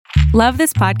Love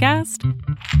this podcast?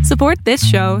 Support this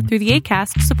show through the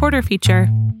Acast supporter feature.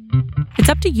 It's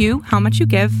up to you how much you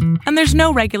give, and there's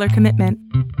no regular commitment.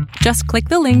 Just click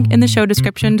the link in the show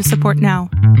description to support now.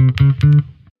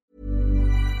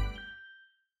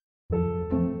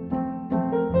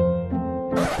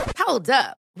 Hold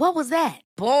up. What was that?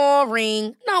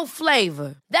 Boring. No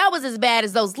flavor. That was as bad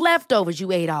as those leftovers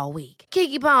you ate all week.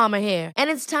 Keke Palmer here,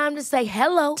 and it's time to say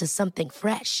hello to something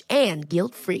fresh and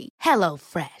guilt-free. Hello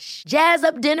Fresh. Jazz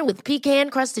up dinner with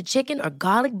pecan-crusted chicken or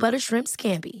garlic butter shrimp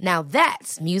scampi. Now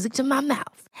that's music to my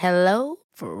mouth. Hello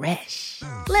Fresh.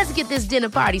 Let's get this dinner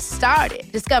party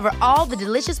started. Discover all the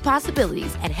delicious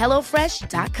possibilities at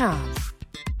hellofresh.com.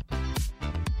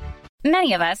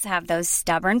 Many of us have those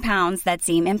stubborn pounds that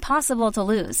seem impossible to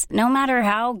lose, no matter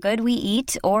how good we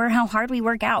eat or how hard we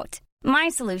work out. My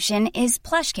solution is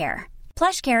PlushCare.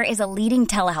 PlushCare is a leading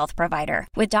telehealth provider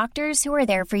with doctors who are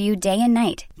there for you day and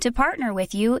night to partner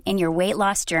with you in your weight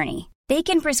loss journey. They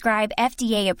can prescribe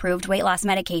FDA-approved weight loss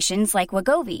medications like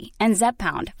Wegovy and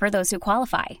Zepbound for those who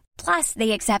qualify. Plus,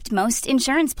 they accept most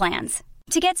insurance plans.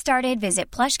 To get started, visit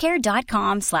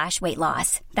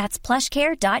plushcare.com/weightloss. That's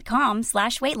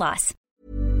plushcare.com/weightloss.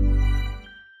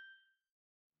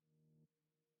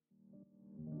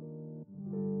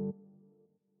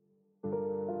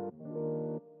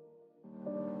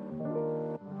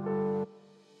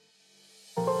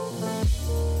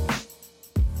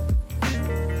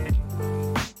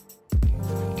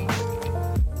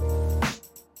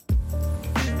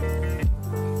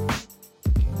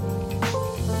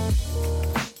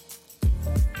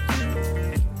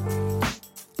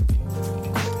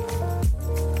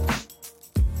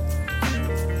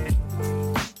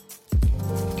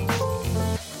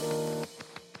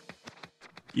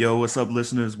 Yo, what's up,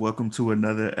 listeners? Welcome to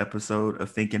another episode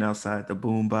of Thinking Outside the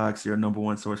Boombox, your number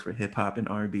one source for hip-hop and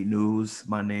R&B news.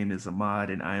 My name is Ahmad,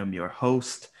 and I am your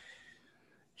host.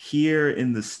 Here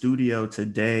in the studio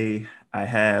today, I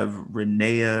have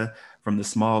Renea from the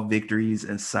Small Victories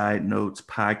and Side Notes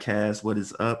podcast. What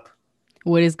is up?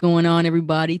 What is going on,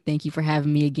 everybody? Thank you for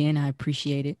having me again. I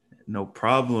appreciate it. No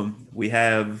problem. We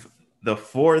have the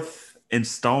fourth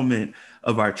installment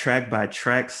of our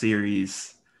track-by-track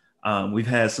series. We've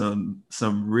had some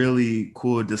really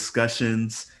cool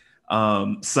discussions.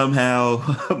 Somehow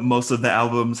most of the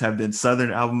albums have been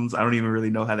Southern albums. I don't even really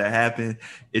know how that happened.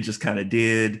 It just kind of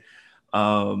did.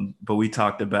 But we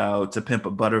talked about To Pimp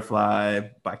a Butterfly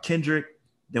by Kendrick.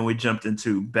 Then we jumped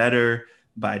into Better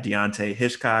by Deontay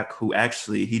Hitchcock, who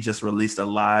actually, he just released a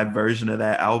live version of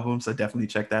that album. So definitely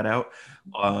check that out.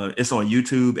 It's on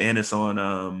YouTube and it's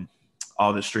on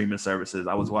all the streaming services.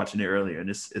 I was watching it earlier and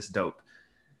it's dope.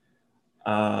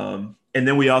 And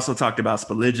then we also talked about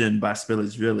Spilligion by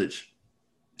Spillage Village.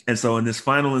 And so in this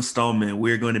final installment,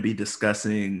 we're going to be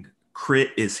discussing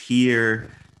Crit is Here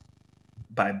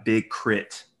by Big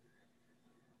Crit.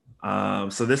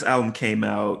 So this album came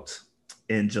out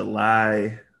in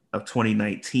July of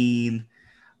 2019.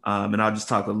 And I'll just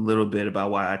talk a little bit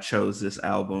about why I chose this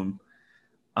album.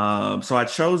 So I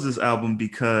chose this album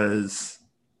because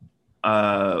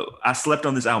I slept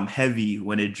on this album heavy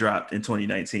when it dropped in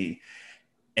 2019.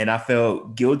 And I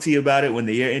felt guilty about it when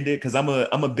the year ended because I'm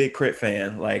a big Crit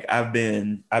fan. Like I've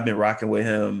been rocking with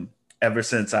him ever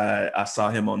since I saw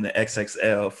him on the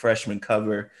XXL freshman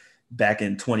cover back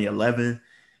in 2011.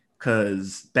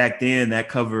 Because back then that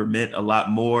cover meant a lot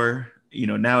more. You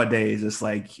know, nowadays it's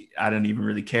like I don't even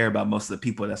really care about most of the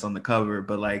people that's on the cover.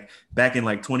 But like back in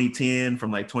like 2010, from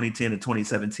like 2010 to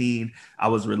 2017, I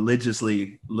was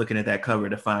religiously looking at that cover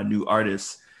to find new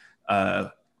artists.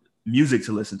 Music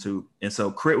to listen to. And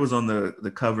so Crit was on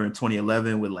the cover in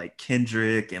 2011 with like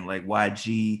Kendrick and like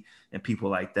YG and people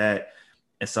like that.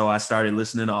 And so I started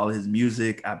listening to all his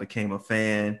music. I became a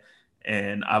fan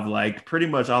and I've liked pretty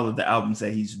much all of the albums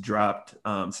that he's dropped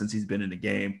since he's been in the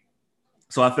game.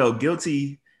 So I felt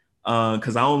guilty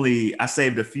because I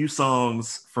saved a few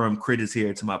songs from Crit is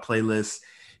Here to my playlist.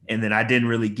 And then I didn't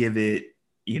really give it,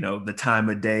 you know, the time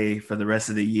of day for the rest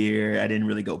of the year. I didn't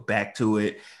really go back to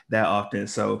it that often.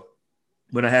 So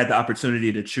when I had the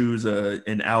opportunity to choose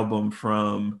an album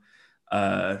from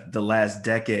the last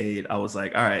decade, I was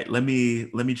like, all right, let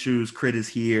me choose Crit is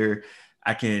Here.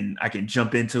 I can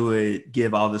jump into it,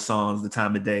 give all the songs the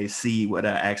time of day, see what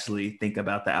I actually think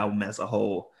about the album as a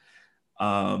whole.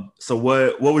 So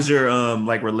what was your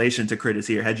like relation to Crit is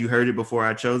Here? Had you heard it before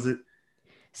I chose it?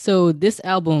 So this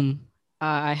album,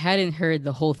 I hadn't heard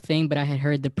the whole thing, but I had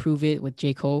heard the Prove It with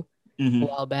J. Cole a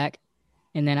while back.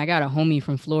 And then I got a homie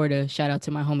from Florida, shout out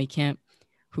to my homie Kemp,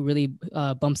 who really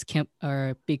bumps Kemp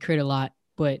or Big Crit a lot.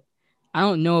 But I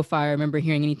don't know if I remember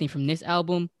hearing anything from this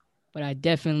album but I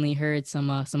definitely heard some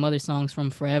other songs from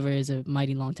Forever is a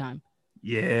Mighty Long Time.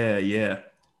 Yeah.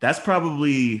 That's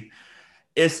probably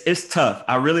it's tough.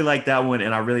 I really like that one,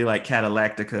 and I really like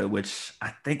Cadillactica, which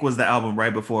I think was the album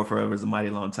right before Forever is a Mighty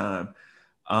Long Time.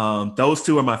 Those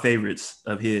two are my favorites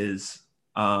of his.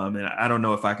 And I don't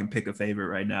know if I can pick a favorite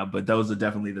right now, but those are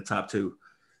definitely the top two.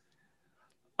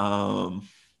 All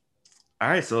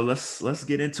right, so let's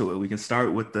get into it. We can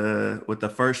start with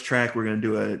the first track. We're gonna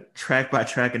do a track by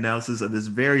track analysis of this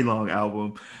very long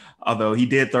album. Although he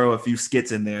did throw a few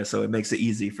skits in there, so it makes it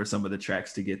easy for some of the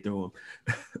tracks to get through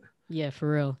them. Yeah,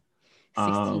 for real.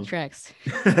 16 tracks.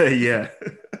 Yeah.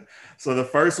 So the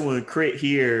first one, Crit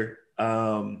Here,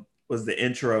 was the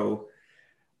intro.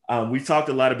 We've talked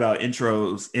a lot about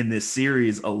intros in this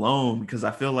series alone because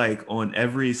I feel like on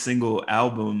every single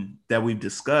album that we've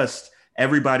discussed,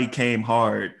 everybody came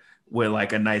hard with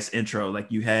like a nice intro. Like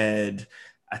you had,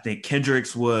 I think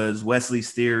Kendrick's was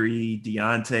Wesley's Theory,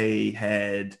 Deontay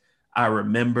had I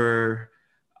Remember,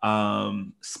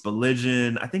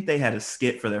 Spilligion. I think they had a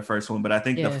skit for their first one, but I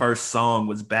think the first song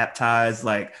was Baptized.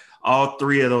 Like all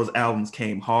three of those albums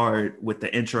came hard with the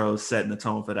intros setting the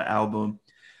tone for the album.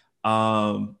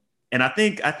 And I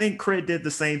think Crit did the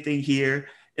same thing here.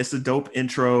 It's a dope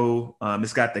intro.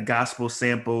 It's got the gospel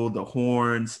sample, the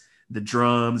horns, the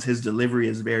drums. His delivery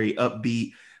is very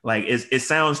upbeat. Like it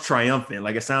sounds triumphant.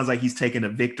 Like it sounds like he's taking a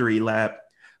victory lap.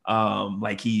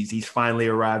 Like he's finally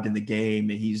arrived in the game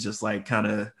and he's just like kind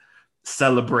of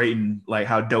celebrating like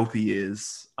how dope he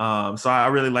is. So I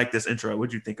really like this intro.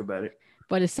 What'd you think about it?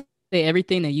 But it's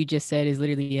everything that you just said is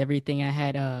literally everything I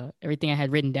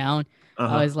had written down.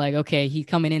 I was like, okay, he's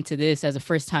coming into this as a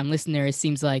first time listener. It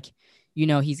seems like,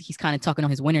 he's kind of talking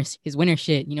on his winner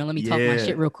shit. Let me talk my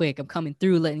shit real quick. I'm coming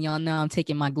through, letting y'all know I'm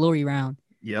taking my glory round.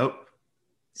 Yep.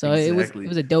 So exactly. It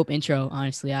was a dope intro.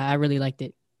 Honestly, I really liked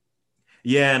it.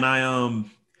 Yeah, and I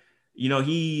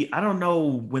don't know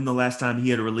when the last time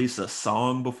he had released a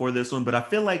song before this one, but I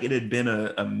feel like it had been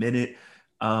a minute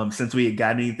since we had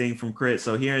gotten anything from Crit.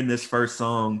 So hearing this first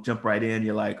song jump right in,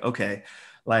 you're like, okay,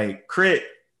 like Crit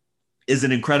is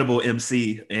an incredible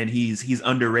MC and he's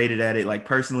underrated at it. Like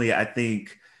personally, I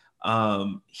think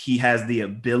he has the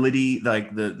ability,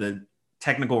 like the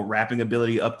technical rapping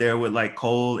ability up there with like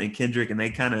Cole and Kendrick, and they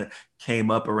kind of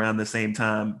came up around the same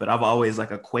time, but I've always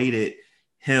like equated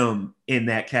him in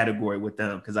that category with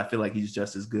them because I feel like he's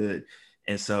just as good.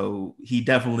 And so he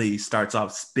definitely starts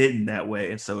off spitting that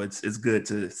way. And so it's good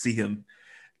to see him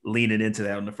leaning into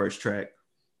that on the first track.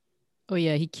 Oh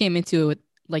yeah, he came into it with,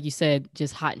 like you said,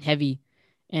 just hot and heavy.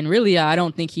 And really, I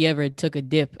don't think he ever took a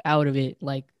dip out of it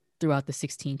like throughout the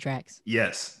 16 tracks.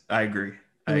 Yes, I agree.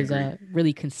 It was a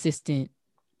really consistent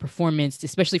performance,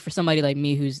 especially for somebody like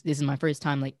me this is my first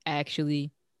time like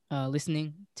actually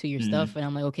listening to your stuff. And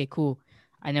I'm like, okay, cool.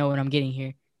 I know what I'm getting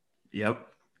here. Yep.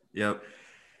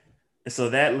 So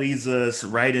that leads us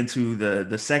right into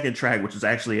the second track, which was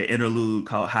actually an interlude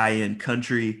called High End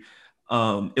Country.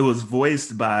 It was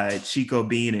voiced by Chico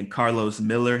Bean and Carlos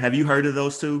Miller. Have you heard of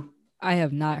those two? I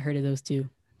have not heard of those two.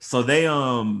 So they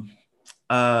Wild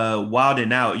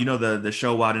 'N Out, the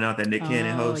show Wild 'N Out that Nick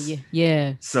Cannon hosts.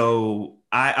 Yeah. So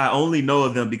I only know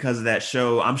of them because of that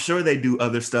show. I'm sure they do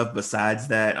other stuff besides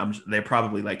that. They're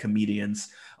probably like comedians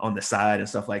on the side and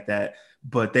stuff like that.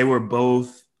 But they were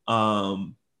both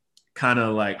kind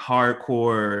of like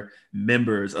hardcore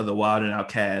members of the Wild 'N Out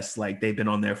cast. Like they've been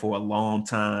on there for a long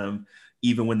time.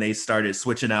 Even when they started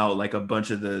switching out like a bunch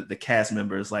of the cast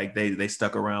members, like they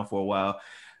stuck around for a while.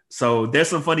 So there's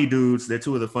some funny dudes. They're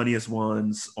two of the funniest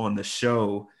ones on the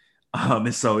show.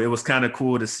 And so it was kind of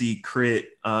cool to see Crit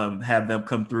have them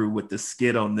come through with the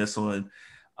skit on this one.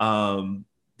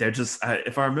 They're just,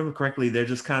 if I remember correctly, they're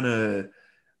just kind of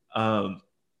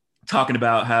talking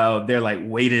about how they're like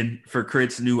waiting for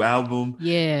Crit's new album.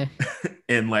 Yeah.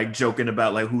 And like joking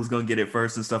about like who's going to get it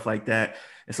first and stuff like that.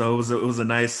 And so it was a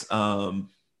nice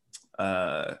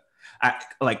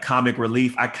comic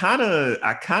relief. I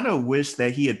kind of wish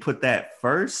that he had put that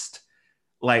first.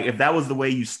 Like if that was the way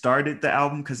you started the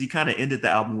album, because he kind of ended the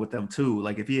album with them too.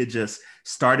 Like if he had just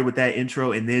started with that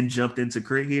intro and then jumped into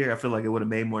Crit here, I feel like it would have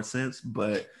made more sense.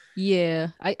 But yeah,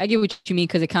 I get what you mean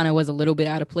because it kind of was a little bit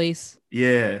out of place.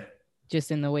 Yeah,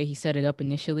 just in the way he set it up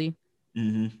initially.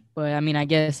 Mm-hmm. But I mean, I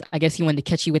guess he wanted to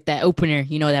catch you with that opener,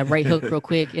 that right hook real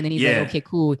quick, and then he's like, "Okay,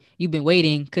 cool, you've been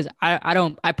waiting," because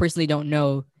I personally don't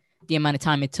know the amount of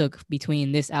time it took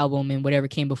between this album and whatever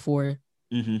came before.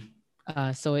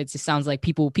 Mm-hmm. So it just sounds like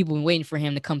people been waiting for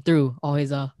him to come through. All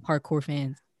his hardcore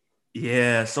fans.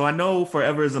 Yeah, so I know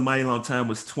Forever is a Mighty Long Time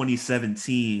was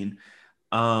 2017,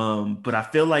 but I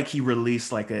feel like he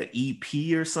released like an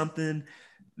EP or something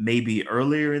maybe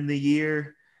earlier in the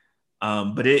year.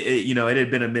 But it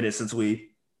had been a minute since we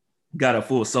got a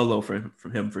full solo from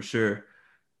him for sure.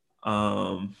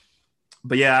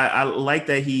 But yeah, I like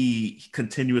that he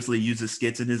continuously uses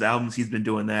skits in his albums. He's been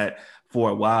doing that for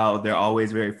a while. They're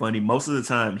always very funny. Most of the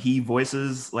time he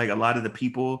voices like a lot of the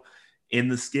people in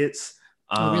the skits.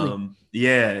 Really?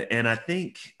 Yeah, and I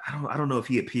think I don't know if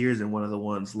he appears in one of the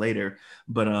ones later,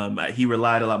 but he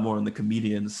relied a lot more on the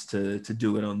comedians to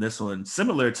do it on this one,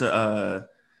 similar to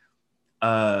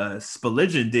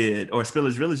Spillage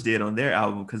Village did on their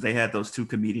album, because they had those two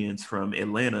comedians from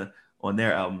Atlanta on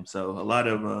their album. So a lot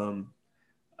of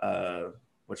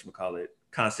whatchamacallit,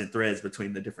 constant threads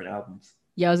between the different albums.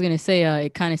 Yeah, I was gonna say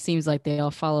it kind of seems like they all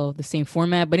follow the same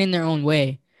format, but in their own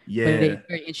way. Yeah, but it's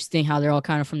very interesting how they're all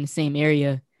kind of from the same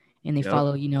area, and they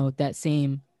follow that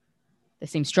same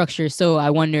structure. So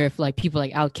I wonder if like people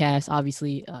like Outkast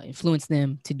obviously influenced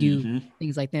them to do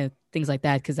things like that,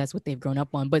 because that's what they've grown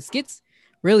up on. But skits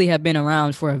really have been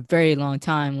around for a very long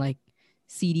time, like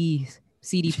CD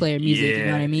player music. You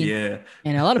know what I mean? Yeah.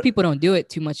 And a lot of people don't do it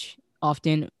too much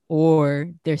often,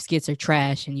 or their skits are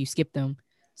trash and you skip them.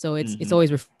 So it's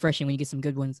always refreshing when you get some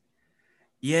good ones.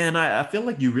 Yeah, and I feel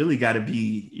like you got to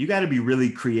be really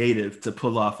creative to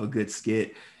pull off a good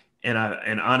skit. And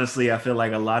honestly, I feel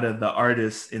like a lot of the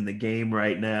artists in the game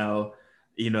right now,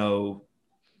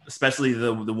 especially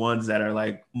the ones that are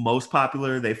like most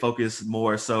popular, they focus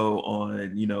more so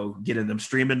on, getting them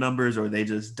streaming numbers, or they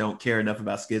just don't care enough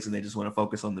about skits and they just want to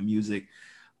focus on the music.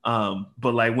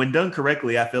 But like when done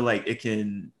correctly, I feel like it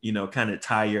can, kind of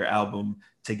tie your album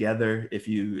together if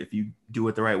you do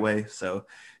it the right way. So,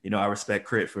 I respect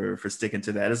K.R.I.T. for sticking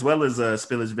to that, as well as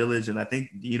Spillage Village. And I think,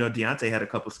 Deontay had a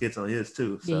couple skits on his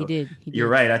too. So yeah, he did. You're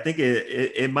right. I think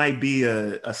it might be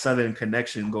a Southern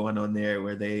connection going on there,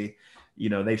 where they,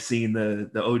 they've seen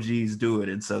the OGs do it.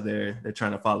 And so they're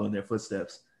trying to follow in their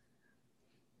footsteps.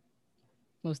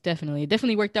 Most definitely. It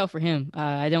definitely worked out for him.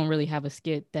 I don't really have a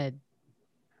skit that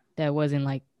wasn't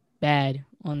like bad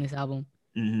on this album.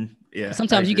 Mm-hmm. Yeah.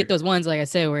 Sometimes you get those ones, like I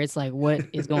said, where it's like, what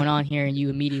is going on here? And you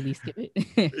immediately skip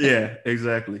it. Yeah,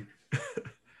 exactly.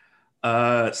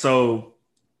 So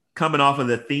coming off of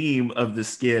the theme of the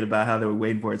skit about how they were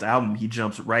waiting for his album, he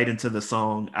jumps right into the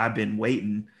song "I've Been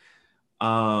Waiting."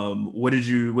 What did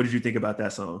you think about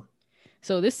that song?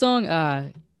 So this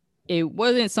song, it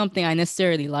wasn't something I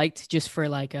necessarily liked just for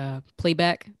like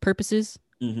playback purposes,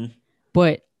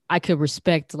 but I could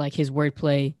respect like his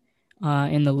wordplay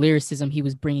and the lyricism he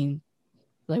was bringing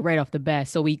like right off the bat.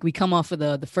 So we come off of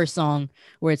the first song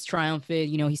where it's triumphant,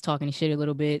 he's talking shit a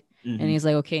little bit, and he's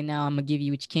like, okay, now I'm gonna give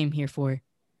you what you came here for.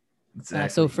 Exactly.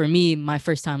 So for me, my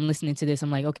first time listening to this,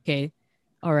 I'm like, okay,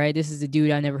 all right, this is a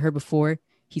dude I never heard before.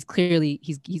 He's clearly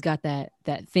he's got that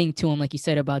thing to him, like you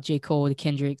said about J. Cole, the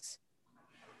Kendricks.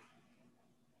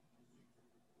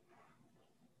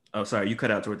 Oh, sorry, you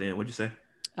cut out toward the end. What'd you say?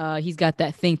 He's got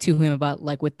that thing to him about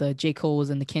like with the J. Cole's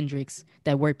and the Kendricks,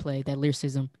 that wordplay, that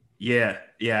lyricism. Yeah,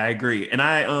 I agree. And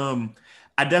I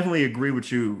definitely agree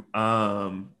with you.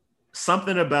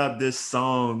 Something about this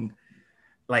song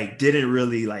like didn't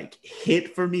really like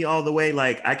hit for me all the way.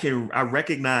 Like I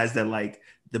recognize that like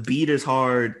the beat is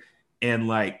hard and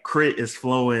like K.R.I.T. is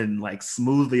flowing like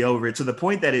smoothly over it to the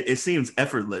point that it seems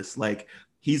effortless. Like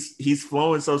he's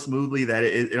flowing so smoothly that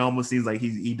it almost seems like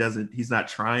he's not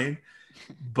trying.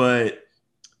 But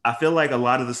I feel like a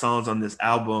lot of the songs on this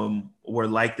album were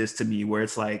like this to me, where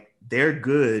it's like they're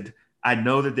good. I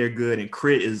know that they're good, and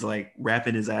K.R.I.T. is like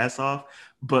rapping his ass off,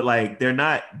 but like they're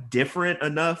not different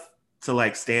enough to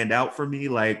like stand out for me.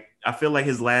 Like I feel like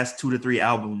his last 2 to 3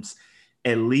 albums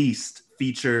at least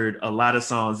featured a lot of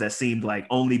songs that seemed like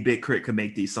only Big K.R.I.T. could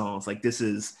make these songs. Like this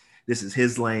is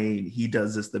his lane. He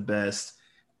does this the best.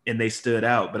 And they stood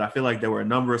out. But I feel like there were a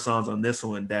number of songs on this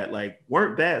one that like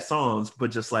weren't bad songs,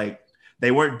 but just like they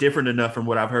weren't different enough from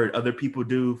what I've heard other people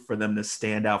do for them to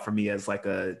stand out for me as like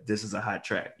this is a hot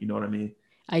track. You know what I mean?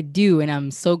 I do. And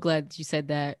I'm so glad that you said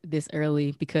that this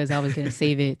early, because I was going to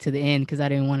save it to the end because I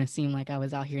didn't want to seem like I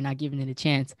was out here not giving it a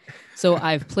chance. So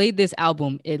I've played this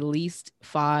album at least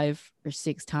 5 or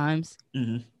 6 times,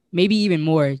 maybe even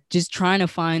more, just trying to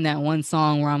find that one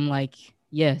song where I'm like,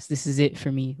 yes, this is it for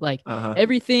me. Like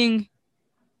everything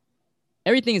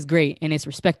is great and it's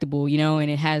respectable,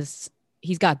 and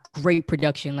he's got great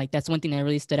production. Like that's one thing that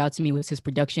really stood out to me was his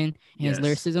production and his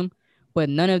lyricism. But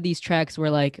none of these tracks were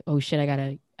like, oh shit, I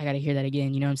gotta hear that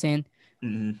again. You know what I'm saying?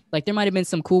 Like there might have been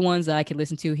some cool ones that I could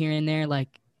listen to here and there. Like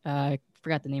I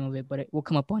forgot the name of it, but we'll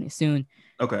come up on it soon.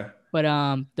 Okay. But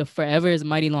the Forever is a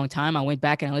Mighty Long Time, I went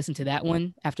back and I listened to that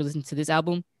one after listening to this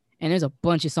album. And there's a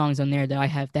bunch of songs on there that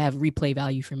have replay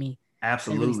value for me.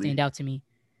 Absolutely. That really stand out to me.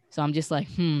 So I'm just like,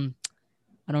 I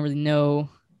don't really know.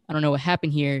 I don't know what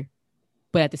happened here.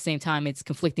 But at the same time, it's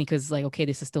conflicting because like, okay,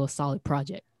 this is still a solid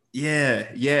project. Yeah.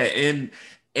 And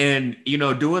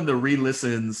doing the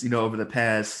re-listens, over the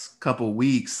past couple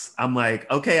weeks, I'm like,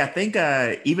 okay, I think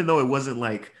even though it wasn't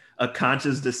like a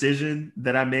conscious decision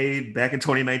that I made back in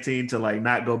 2019 to like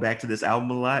not go back to this album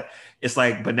a lot, it's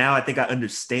like, but now I think I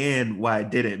understand why I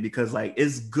didn't, because like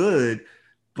it's good,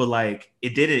 but like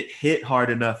it didn't hit hard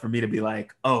enough for me to be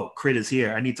like, oh, Crit is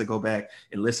here, I need to go back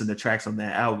and listen to tracks on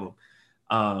that album.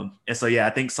 And so yeah,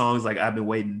 I think songs like I've Been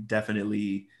Waiting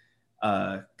definitely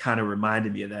kind of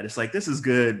reminded me of that. It's like, this is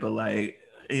good, but like,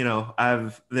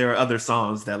 there are other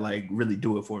songs that like really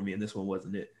do it for me, and this one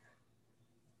wasn't it.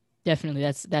 Definitely.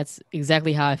 That's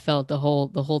exactly how I felt the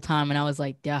whole time. And I was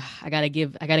like, yeah, I gotta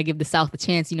give the South a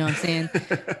chance, you know what I'm saying?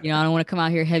 I don't want to come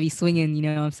out here heavy swinging, you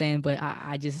know what I'm saying? But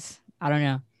I don't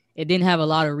know. It didn't have a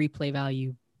lot of replay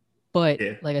value. But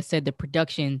yeah, like I said, the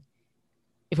production,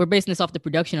 if we're basing this off the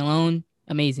production alone,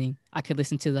 amazing. I could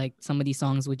listen to like some of these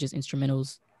songs with just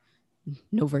instrumentals,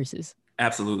 no verses.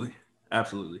 Absolutely.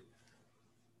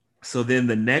 So then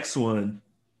the next one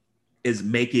is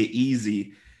Make It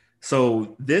Easy.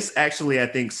 So this actually, I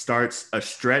think, starts a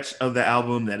stretch of the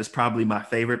album that is probably my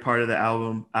favorite part of the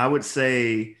album. I would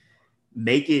say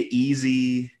Make It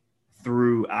Easy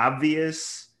through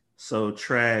Obvious. So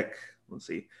track,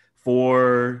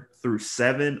 4 through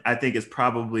 7, I think those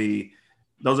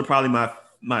are probably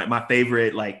my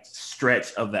favorite like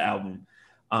stretch of the album.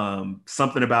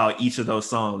 Something about each of those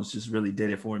songs just really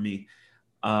did it for me.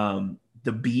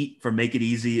 The beat for Make It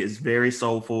Easy is very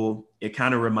soulful. It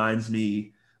kind of reminds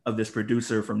me of this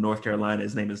producer from North Carolina.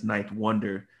 His name is Ninth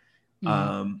Wonder.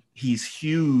 He's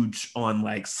huge on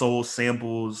like soul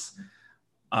samples.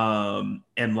 And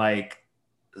like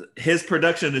his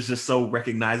production is just so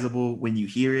recognizable when you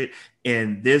hear it.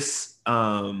 And this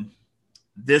song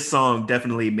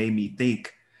definitely made me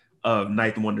think of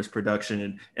Ninth Wonder's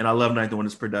production, and I love Ninth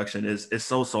Wonder's production. It's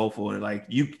so soulful, and like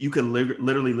you can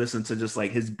literally listen to just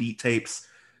like his beat tapes,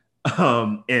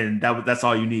 and that's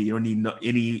all you need. You don't need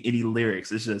any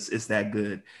lyrics. It's that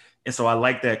good. And so I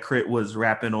like that Crit was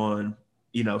rapping on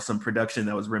some production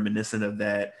that was reminiscent of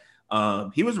that.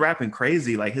 He was rapping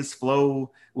crazy, like his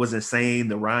flow was insane.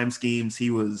 The rhyme schemes he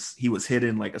was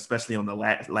hitting, like especially on the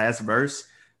last verse,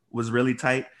 was really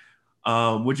tight.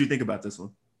 What'd you think about this one?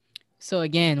 So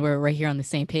again, we're right here on the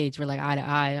same page. We're like eye to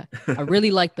eye. I really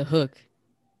like the hook.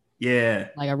 Yeah.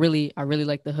 Like I really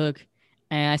like the hook.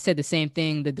 And I said the same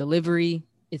thing. The delivery,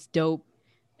 it's dope.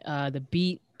 The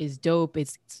beat is dope.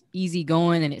 It's easy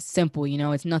going and it's simple.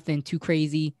 It's nothing too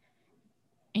crazy,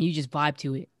 and you just vibe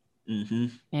to it. Mm-hmm.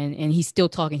 And he's still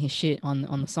talking his shit on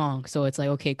the song. So it's like,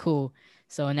 okay, cool.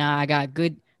 So now I got a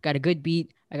good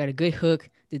beat. I got a good hook.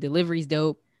 The delivery's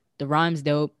dope. The rhyme's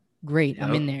dope. Great. Yep.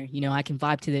 I'm in there. I can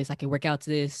vibe to this. I can work out to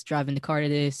this, drive in the car to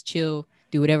this, chill,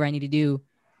 do whatever I need to do,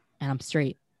 and I'm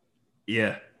straight.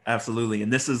 Yeah, absolutely.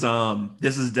 And this is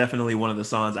definitely one of the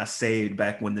songs I saved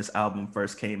back when this album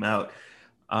first came out.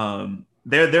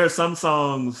 There are some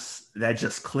songs that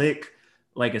just click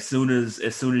like as soon as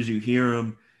you hear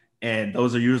them, and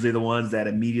those are usually the ones that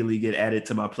immediately get added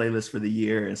to my playlist for the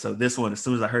year. And so this one, as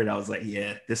soon as I heard it, I was like,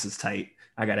 yeah, this is tight.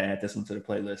 I got to add this one to the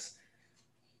playlist.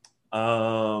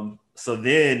 So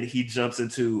then he jumps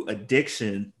into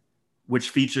Addiction, which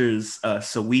features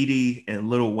Saweetie and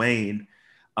Lil Wayne.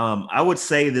 I would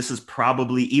say this is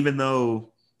probably, even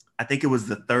though I think it was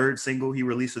the third single he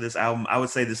released for this album, I would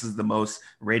say this is the most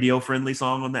radio-friendly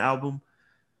song on the album.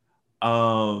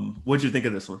 What'd you think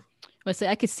of this one? I say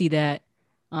I could see that.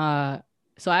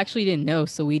 So I actually didn't know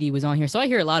Saweetie was on here. So I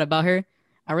hear a lot about her.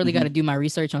 I really got to do my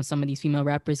research on some of these female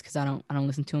rappers because I don't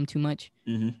listen to them too much.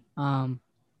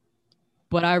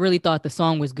 But I really thought the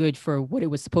song was good for what it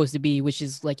was supposed to be, which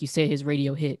is, like you said, his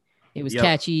radio hit. It was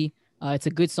catchy. It's a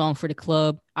good song for the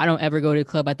club. I don't ever go to the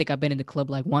club. I think I've been in the club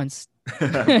like once.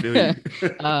 But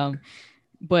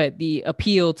the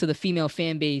appeal to the female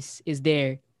fan base is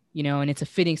there, and it's a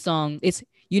fitting song. It's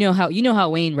how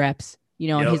Wayne raps,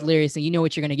 and his lyrics, and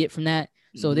what you're gonna get from that.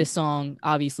 So this song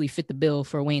obviously fit the bill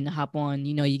for Wayne to hop on.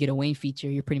 You get a Wayne feature,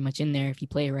 you're pretty much in there if you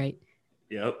play it right.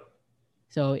 Yep.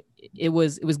 So it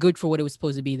was good for what it was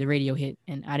supposed to be, the radio hit,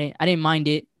 and I didn't mind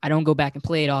it. I don't go back and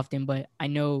play it often, but I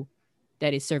know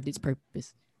that it served its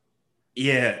purpose.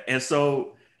 Yeah, and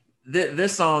so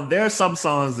this song, there are some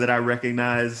songs that I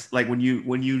recognize, like when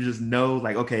you just know,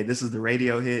 like, okay, this is the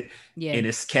radio hit, and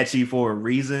it's catchy for a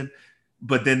reason.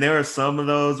 But then there are some of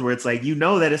those where it's like,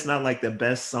 that it's not like the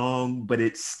best song, but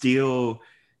it's still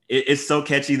it's so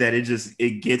catchy that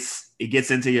it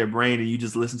gets into your brain and you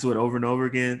just listen to it over and over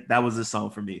again. That was this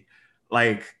song for me.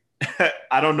 Like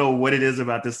I don't know what it is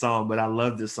about this song, but I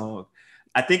love this song.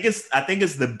 I think it's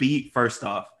the beat first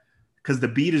off, because the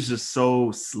beat is just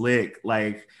so slick.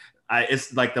 Like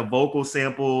it's like the vocal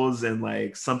samples and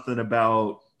like something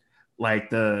about like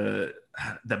the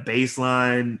bass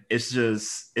line. It's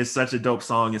such a dope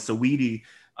song. And Saweetie,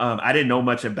 I didn't know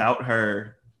much about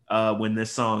her when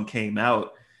this song came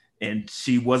out, and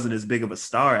she wasn't as big of a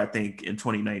star, I think, in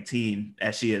 2019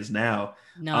 as she is now.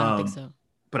 No, I don't think so.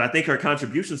 But I think her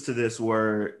contributions to this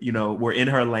were in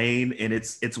her lane, and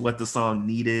it's what the song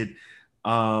needed.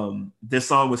 This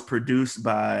song was produced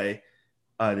by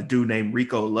the dude named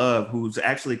Rico Love, who's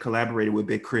actually collaborated with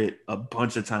Big Crit a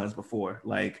bunch of times before.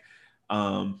 Like,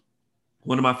 one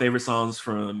of my favorite songs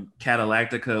from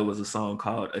Cadillactica was a song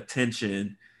called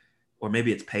Attention, or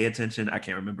maybe it's Pay Attention. I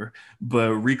can't remember.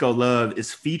 But Rico Love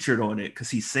is featured on it because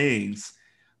he sings.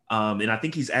 And I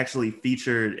think he's actually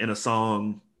featured in a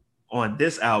song on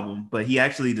this album, but he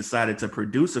actually decided to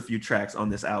produce a few tracks on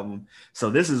this album. So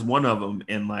this is one of them.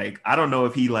 And like, I don't know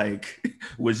if he like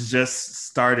was just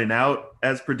starting out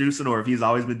as producing or if he's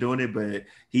always been doing it, but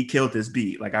he killed this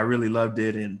beat. Like, I really loved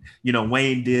it. And,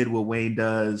 Wayne did what Wayne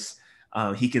does.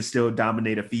 He can still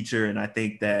dominate a feature. And I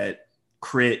think that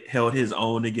Crit held his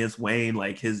own against Wayne.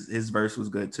 Like his verse was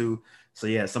good too. So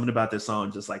yeah, something about this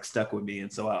song just like stuck with me.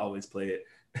 And so I always play it.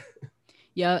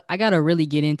 Yeah, I gotta really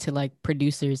get into like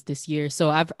producers this year. So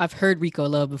I've heard Rico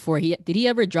Love before. Did he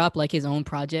ever drop like his own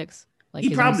projects? Like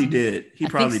he probably did. He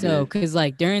probably did. So because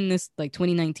like during this like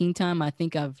 2019 time, I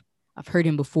think I've heard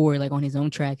him before like on his own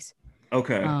tracks.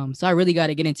 Okay. So I really got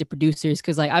to get into producers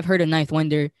because like I've heard of Ninth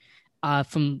Wonder,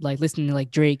 from like listening to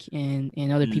like Drake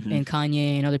and other people and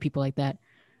Kanye and other people like that.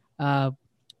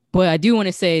 But I do want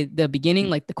to say the beginning,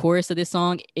 like the chorus of this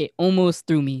song, it almost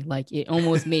threw me. Like it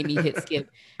almost made me hit skip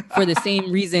for the same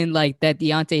reason like that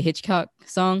Deontay Hitchcock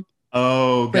song.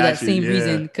 Oh, for that same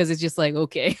reason, because it's just like,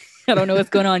 okay, I don't know what's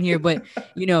going on here, but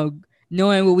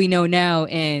knowing what we know now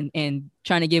and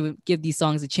trying to give these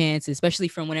songs a chance, especially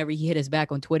from whenever he hit us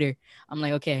back on Twitter, I'm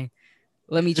like, okay,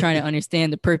 let me try to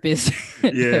understand the purpose.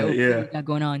 Yeah. Got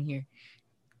going on here.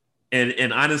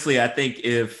 And honestly, I think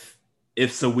if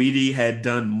Saweetie had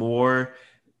done more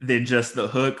than just the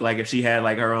hook, like if she had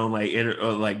like her own like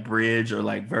or like bridge or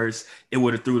like verse, it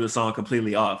would have threw the song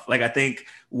completely off. Like I think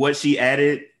what she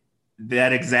added,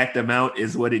 that exact amount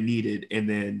is what it needed, and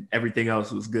then everything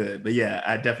else was good. But yeah,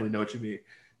 I definitely know what you mean.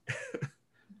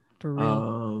 For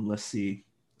real. Let's see.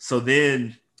 So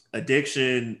then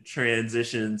Addiction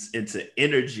transitions into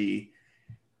Energy.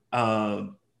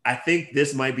 I think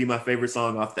this might be my favorite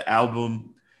song off the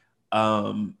album.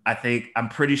 I'm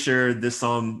pretty sure this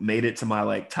song made it to my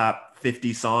like top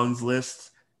 50 songs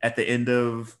list at the end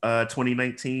of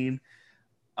 2019.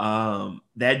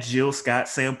 That Jill Scott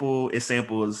sample, it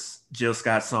samples Jill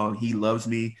Scott's song He Loves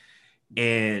Me,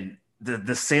 and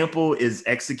the sample is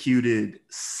executed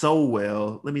so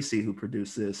well. Let me see who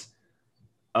produced this.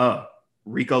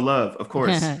 Rico Love, of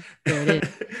course. There it is.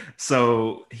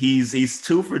 So he's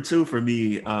 2 for 2 for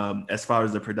me as far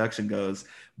as the production goes.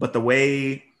 But the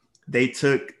way they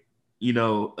took,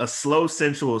 a slow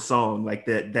sensual song like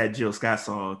that Jill Scott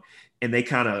song, and they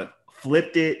kind of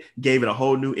flipped it, gave it a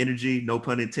whole new energy, no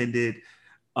pun intended.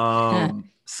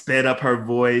 Sped up her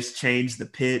voice, changed the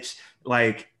pitch.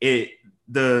 Like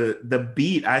the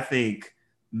beat, I think,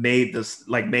 made the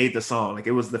song. Like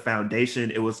it was the foundation.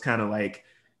 It was kind of like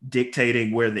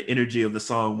dictating where the energy of the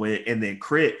song went, and then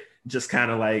Crit just kind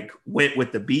of like went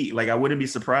with the beat. Like I wouldn't be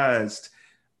surprised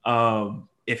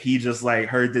if he just like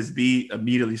heard this beat,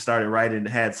 immediately started writing and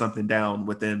had something down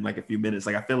within like a few minutes.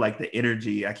 Like I feel like the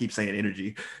energy, I keep saying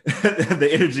energy, the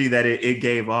energy that it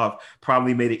gave off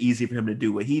probably made it easy for him to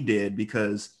do what he did,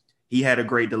 because he had a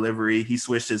great delivery. He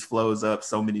switched his flows up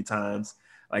so many times.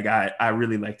 Like I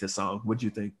really like this song. What'd you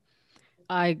think?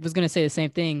 I was going to say the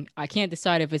same thing. I can't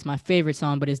decide if it's my favorite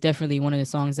song, but it's definitely one of the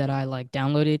songs that I like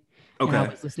downloaded. Okay. And I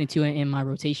was listening to it in my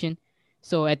rotation.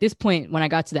 So at this point, when I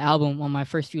got to the album on my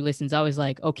first few listens, I was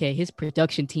like, okay, his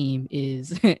production team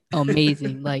is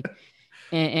amazing. Like,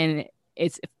 and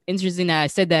it's interesting that I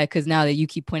said that, because now that you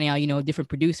keep pointing out, different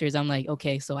producers, I'm like,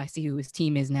 okay, so I see who his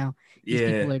team is now.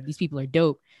 These people are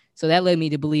dope. So that led me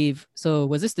to believe. So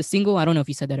was this the single? I don't know if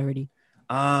you said that already.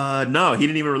 No, he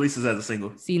didn't even release this as a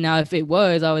single. See, now if it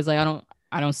was, I was like,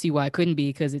 I don't see why it couldn't be,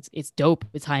 because it's dope.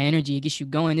 It's high energy. It gets you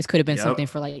going. This could have been something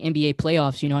for like NBA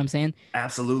playoffs. You know what I'm saying?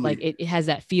 Absolutely. Like it has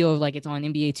that feel of like it's on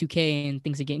NBA 2K and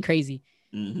things are getting crazy.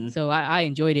 Mm-hmm. So I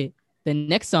enjoyed it. The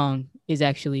next song is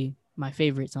actually my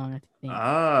favorite song, I think.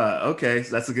 Okay.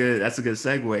 So that's a good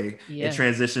segue. Yeah. It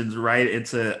transitions right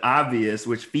into Obvious,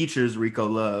 which features Rico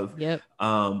Love. Yep.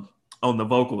 On the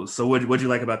vocals. So what'd you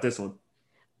like about this one?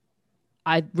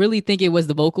 I really think it was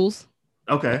the vocals.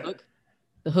 Okay.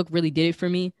 The hook really did it for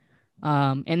me.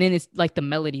 And then it's like the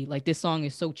melody. Like this song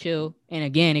is so chill. And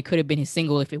again, it could have been his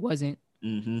single if it wasn't.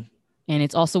 Mm-hmm. And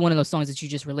it's also one of those songs that you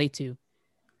just relate to.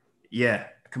 Yeah,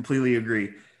 completely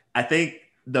agree. I think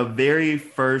the very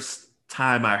first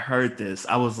time I heard this,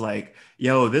 I was like,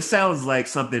 yo, this sounds like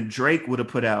something Drake would have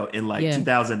put out in like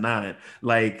 2009.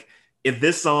 Like if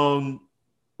this song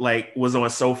like was on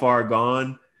So Far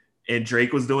Gone and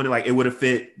Drake was doing it, like it would have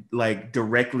fit like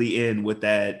directly in with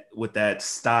that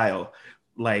style.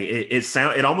 Like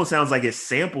it almost sounds like it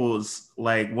samples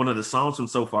like one of the songs from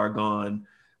So Far Gone,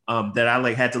 that I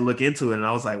like had to look into it, and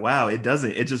I was like, wow, it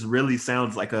doesn't. It just really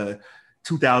sounds like a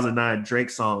 2009 Drake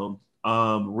song.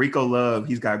 Rico Love,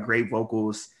 he's got great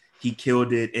vocals. He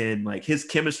killed it, and like his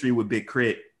chemistry with Big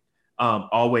Crit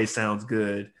always sounds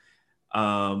good.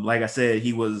 Like I said,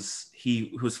 he was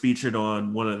featured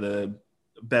on one of the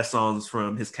best songs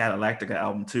from his Catalactica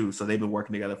album too. So they've been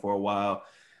working together for a while.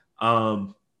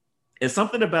 It's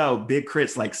something about Big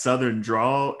Crit's like Southern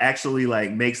drawl actually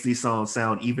like makes these songs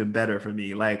sound even better for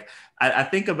me. Like I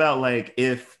think about like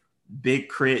if Big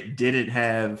Crit didn't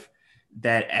have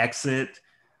that accent,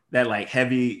 that like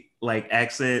heavy like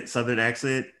accent, Southern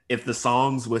accent, if the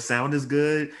songs would sound as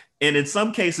good. And in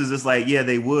some cases it's like, yeah,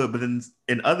 they would, but then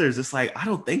in others it's like, I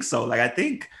don't think so. Like I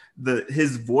think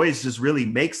his voice just really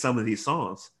makes some of these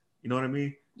songs. You know what I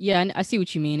mean? Yeah, and I see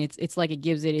what you mean. It's like it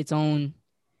gives it its own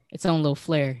little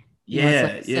flair. You know, Yeah, it's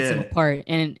like it sets them apart,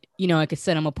 and you know, it could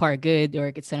set them apart good, or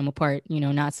it could set them apart, you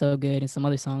know, not so good in some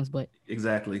other songs. But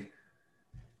exactly.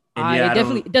 And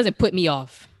it doesn't put me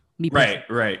off. Me personally.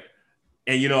 Right.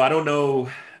 And you know, I don't know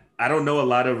a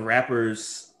lot of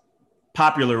rappers,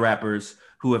 popular rappers,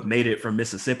 who have made it from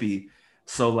Mississippi.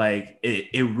 So like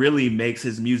it really makes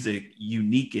his music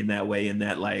unique in that way, in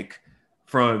that like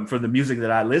from the music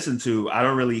that I listen to, I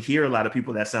don't really hear a lot of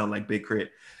people that sound like Big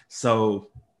Crit. So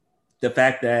the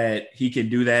fact that he can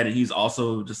do that, and he's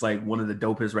also just like one of the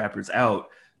dopest rappers out,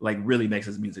 like really makes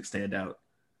his music stand out.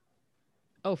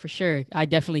 Oh, for sure. I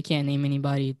definitely can't name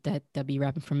anybody that be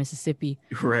rapping from Mississippi.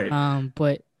 Right.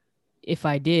 But if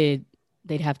I did,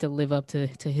 they'd have to live up to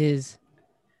his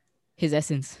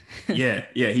essence. yeah,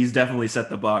 he's definitely set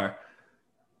the bar.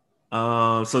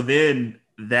 So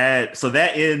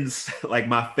that ends like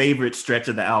my favorite stretch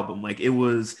of the album. Like it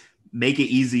was Make It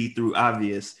Easy through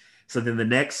Obvious. So then the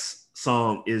next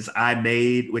song is I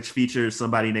Made, which features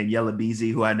somebody named Yella Beezy,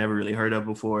 who I never really heard of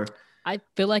before. I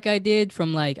feel like I did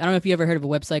from like, I don't know if you ever heard of a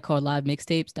website called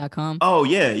livemixtapes.com. Oh,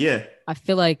 yeah. I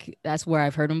feel like that's where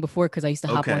I've heard him before because I used to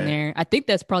hop on there. I think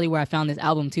that's probably where I found this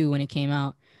album too when it came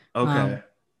out. Okay.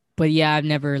 But yeah, I've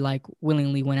never like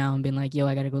willingly went out and been like, yo,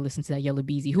 I got to go listen to that Yella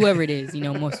Beezy, whoever it is, you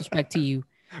know, most respect to you.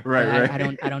 Right. I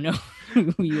don't know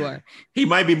who you are. He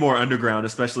might be more underground,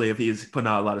 especially if he's putting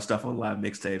out a lot of stuff on live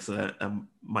mixtapes. So that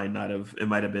it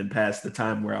might have been past the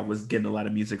time where I was getting a lot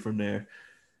of music from there.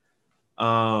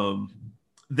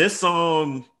 This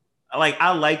song, like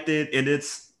I liked it, and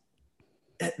it's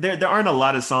there aren't a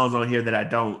lot of songs on here that I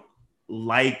don't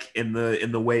like in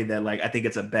the way that like I think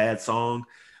it's a bad song,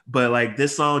 but like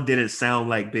this song didn't sound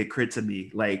like Big Crit to me.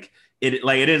 Like it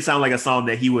didn't sound like a song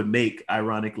that he would make.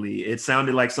 Ironically, it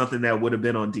sounded like something that would have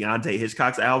been on Deontay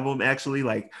Hitchcock's album. Actually,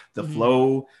 like the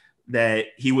flow that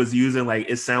he was using, like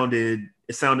it sounded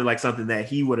like something that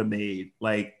he would have made.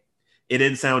 Like it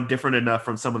didn't sound different enough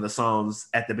from some of the songs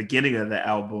at the beginning of the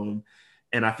album.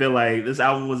 And I feel like this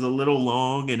album was a little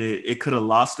long, and it could have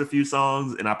lost a few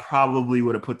songs, and I probably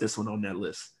would have put this one on that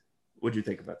list. What do you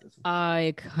think about this one?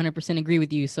 I 100% agree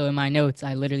with you. So in my notes,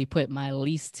 I literally put my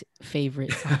least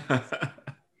favorite song.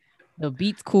 The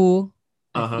beat's cool,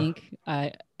 I think.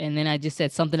 And then I just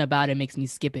said something about it makes me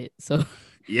skip it. So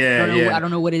I don't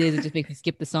know what it is. It just makes me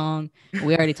skip the song.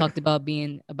 We already talked about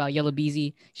being about Yella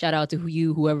Beezy. Shout out to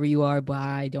whoever you are, but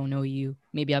I don't know you.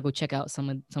 Maybe I'll go check out some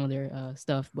of their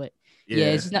stuff. But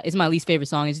yeah, it's my least favorite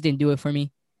song. It just didn't do it for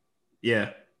me.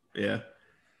 Yeah.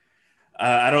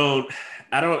 I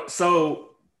don't.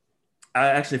 So I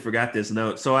actually forgot this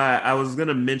note. So I was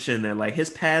gonna mention that like his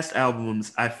past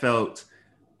albums, I felt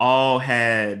all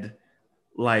had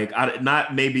like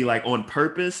not maybe like on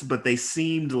purpose, but they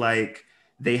seemed like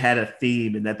they had a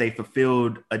theme and that they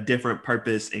fulfilled a different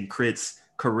purpose in Crit's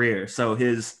career. So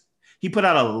he put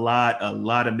out a lot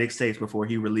of mixtapes before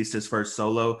he released his first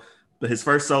solo, but his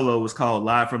first solo was called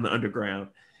Live from the Underground.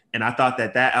 And I thought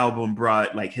that album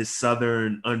brought like his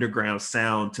Southern underground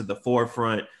sound to the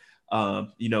forefront.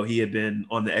 You know, he had been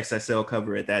on the XXL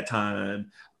cover at that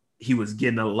time. He was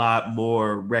getting a lot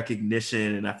more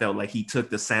recognition, and I felt like he took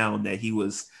the sound that he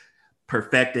was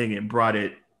perfecting and brought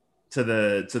it to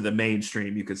the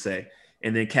mainstream, you could say.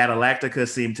 And then Cadillactica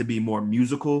seemed to be more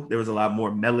musical. There was a lot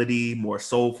more melody, more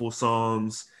soulful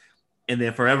songs. And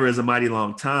then Forever is a Mighty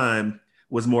Long Time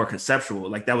was more conceptual.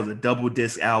 Like that was a double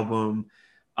disc album.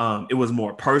 It was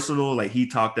more personal. Like he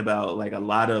talked about like a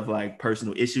lot of like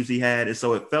personal issues he had. And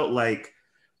so it felt like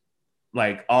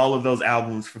all of those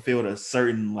albums fulfilled a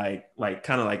certain like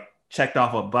kind of like checked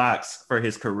off a box for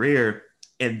his career.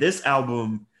 And this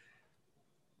album,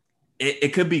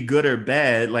 it could be good or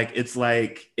bad. Like it's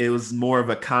like it was more of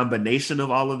a combination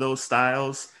of all of those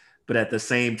styles, but at the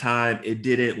same time, it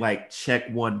didn't like check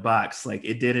one box. Like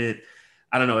it didn't,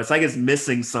 I don't know. It's like it's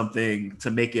missing something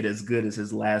to make it as good as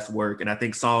his last work. And I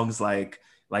think songs like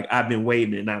I've Been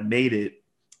Waiting and I Made It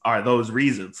are those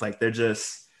reasons. Like it's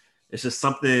just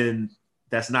something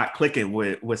that's not clicking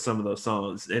with some of those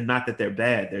songs. And not that they're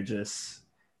bad. They're just,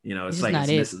 it's like it's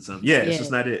missing something. Yeah, it's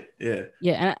just not it. Yeah.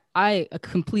 Yeah, and I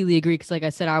completely agree. Cause like I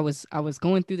said, I was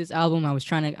going through this album. I was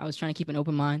trying to keep an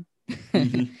open mind.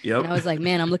 Mm-hmm. Yep. And I was like,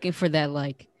 man, I'm looking for that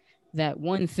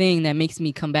one thing that makes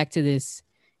me come back to this.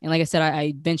 And like I said,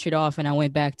 I ventured off and I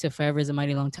went back to Forever is a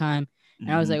Mighty Long Time.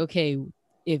 And I was like, okay,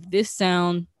 if this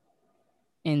sound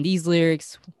and these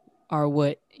lyrics are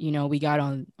what, we got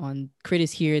on Crit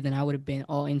Is Here, then I would have been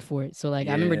all in for it. So like,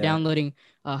 I remember downloading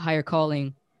Higher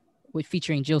Calling with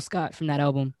featuring Jill Scott from that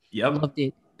album. Yep. Loved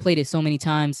it. Played it so many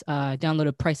times.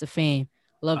 Downloaded Price of Fame.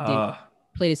 Loved it.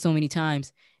 Played it so many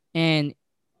times. And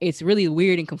it's really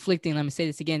weird and conflicting. I'm gonna say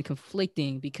this again,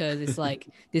 conflicting, because it's like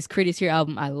this Crit Is Here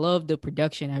album. I love the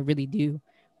production, I really do,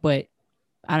 but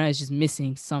I don't know, it's just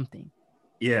missing something.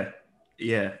 Yeah,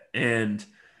 and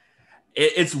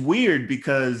it's weird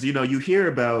because you hear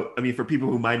about. I mean, for people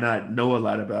who might not know a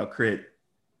lot about Crit,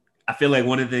 I feel like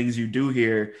one of the things you do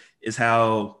hear is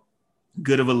how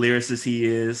good of a lyricist he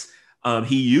is.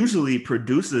 He usually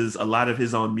produces a lot of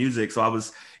his own music, so I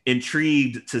was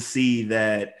intrigued to see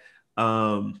that.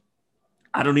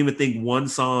 I don't even think one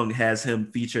song has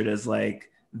him featured as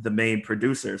like the main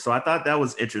producer. So I thought that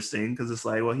was interesting because it's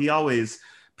like, well, he always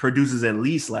produces at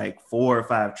least like 4 or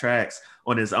 5 tracks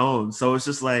on his own. So it's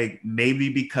just like maybe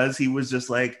because he was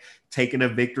just like taking a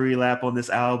victory lap on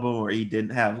this album, or he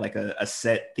didn't have like a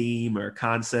set theme or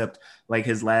concept like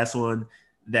his last one,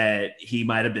 that he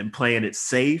might have been playing it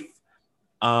safe.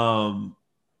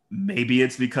 Maybe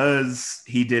it's because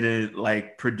he didn't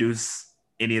like produce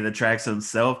any of the tracks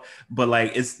himself, but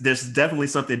like there's definitely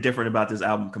something different about this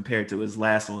album compared to his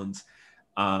last ones.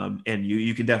 And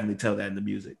you can definitely tell that in the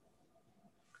music.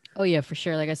 Oh yeah, for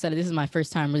sure. Like I said, this is my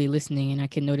first time really listening, and I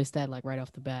can notice that like right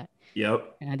off the bat.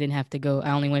 Yep. And I didn't have to go. I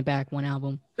only went back one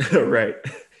album. Right.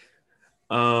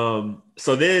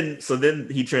 So then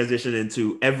he transitioned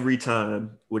into Every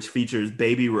Time, which features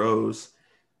Baby Rose.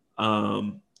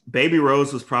 Baby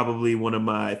Rose was probably one of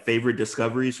my favorite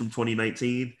discoveries from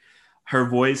 2019. Her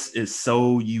voice is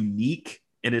so unique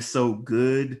and it's so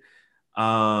good.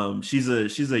 She's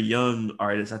a young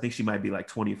artist. I think she might be like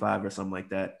 25 or something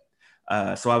like that.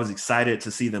 So I was excited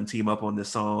to see them team up on this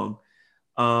song.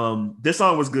 This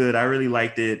song was good. I really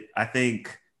liked it. I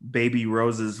think Baby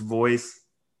Rose's voice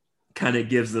kind of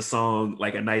gives the song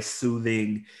like a nice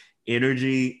soothing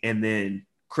energy, and then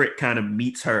Crit kind of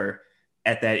meets her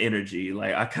at that energy.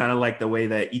 Like I kind of like the way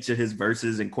that each of his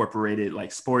verses incorporated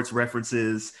like sports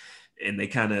references, and they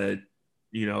kind of,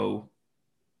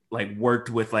 like worked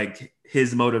with like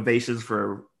his motivations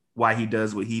for why he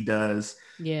does what he does.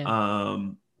 Yeah.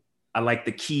 I like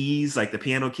the keys, like the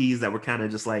piano keys that were kind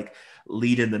of just like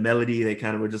leading the melody. They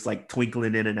kind of were just like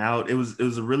twinkling in and out. It was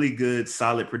a really good,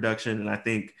 solid production. And I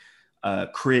think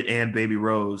Crit and Baby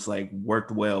Rose like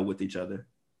worked well with each other.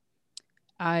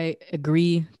 I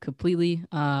agree completely.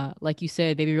 Like you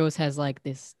said, Baby Rose has like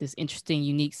this interesting,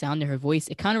 unique sound to her voice.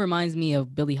 It kind of reminds me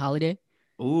of Billie Holiday.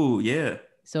 Oh, yeah.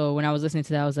 So when I was listening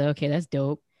to that, I was like, okay, that's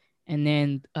dope. And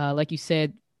then, like you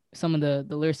said, some of the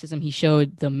lyricism he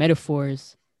showed, the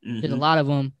metaphors, there's a lot of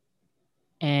them.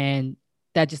 And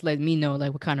that just let me know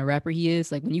like what kind of rapper he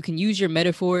is. Like when you can use your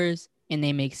metaphors and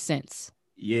they make sense.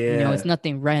 Yeah. It's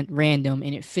nothing random,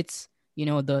 and it fits,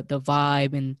 the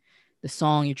vibe and the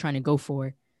song you're trying to go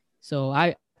for. So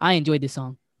I enjoyed this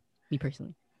song, me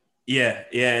personally. Yeah.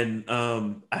 And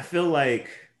I feel like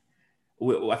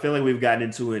we've gotten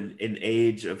into an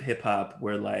age of hip hop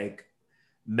where like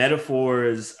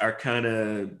metaphors are kind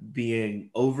of being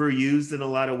overused in a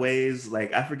lot of ways.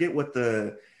 Like I forget what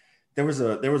there was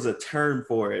a term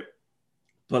for it,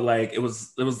 but like it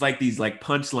was like these like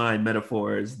punchline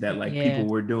metaphors that like people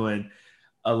were doing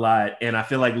a lot. And I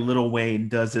feel like Lil Wayne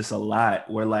does this a lot,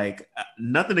 where like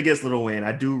nothing against Lil Wayne.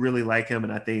 I do really like him,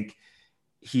 and I think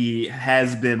he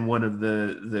has been one of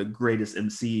the greatest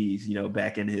MCs,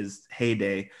 back in his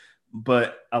heyday.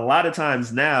 But a lot of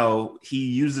times now he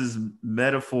uses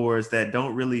metaphors that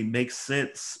don't really make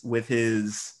sense with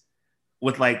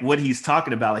like what he's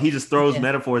talking about. Like he just throws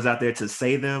metaphors out there to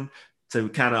say them, to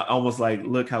kind of almost like,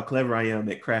 look how clever I am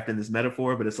at crafting this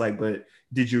metaphor. But it's like, but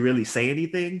did you really say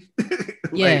anything?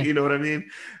 Like, you know what I mean?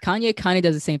 Kanye kind of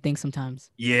does the same thing sometimes.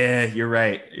 Yeah, you're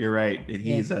right. You're right. And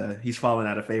he's fallen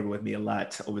out of favor with me a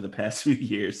lot over the past few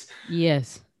years.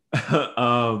 Yes.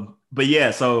 But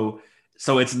yeah, so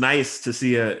it's nice to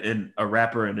see a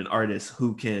rapper and an artist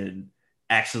who can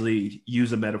actually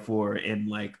use a metaphor and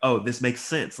like, oh, this makes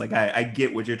sense. Like I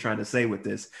get what you're trying to say with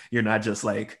this. You're not just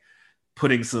like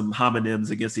putting some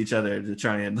homonyms against each other to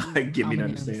try and like get me to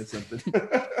understand something.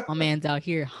 My man's out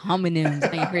here homonyms.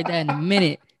 I ain't heard that in a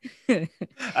minute.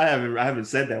 I haven't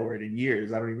said that word in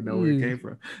years. I don't even know where it came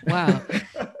from. Wow.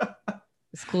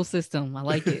 It's a cool system. I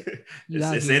like it.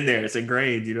 It's in there. It's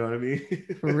ingrained. You know what I mean?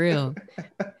 For real.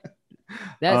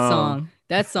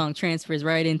 That song transfers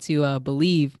right into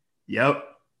Believe. Yep.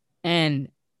 And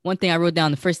one thing I wrote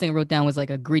down, the first thing I wrote down was like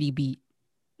a gritty beat.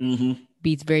 Mm-hmm.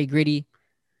 Beat's very gritty.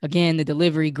 Again, the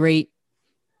delivery, great.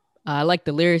 I like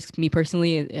the lyrics, me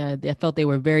personally. I felt they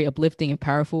were very uplifting and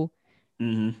powerful.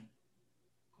 Mm-hmm.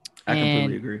 I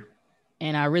completely agree.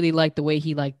 And I really liked the way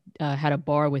he had a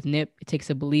bar with Nip. It takes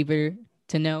a believer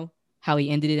to know how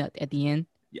he ended it at the end.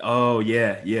 Oh,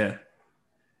 yeah, yeah.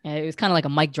 And it was kind of like a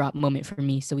mic drop moment for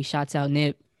me. So he shouts out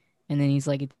Nip, and then he's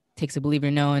like, it takes a believer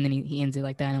to know, and then he ends it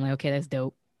like that. And I'm like, okay, that's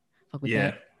dope. Fuck with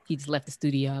that. He just left the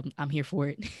studio. I'm here for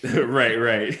it.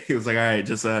 Right. He was like, all right,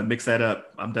 just mix that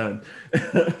up. I'm done.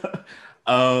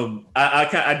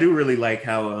 I do really like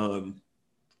how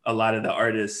a lot of the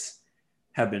artists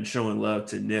have been showing love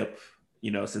to Nip,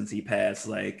 since he passed.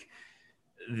 Like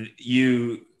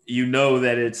you know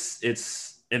that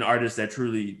it's an artist that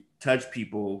truly touched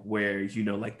people, where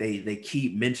like they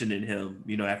keep mentioning him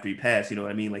after he passed. You know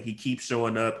what I mean? Like he keeps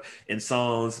showing up in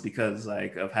songs because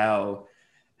like of how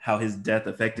his death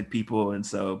affected people. And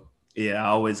so I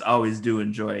always do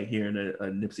enjoy hearing a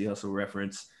Nipsey Hussle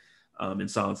reference in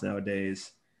songs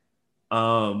nowadays.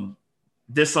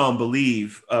 This song,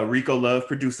 Believe, Rico Love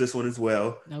produced this one as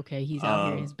well. Okay, he's out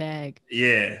here in his bag.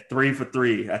 Yeah, 3 for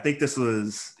 3. I think this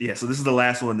was, so this is the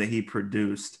last one that he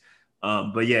produced.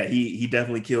 But yeah, he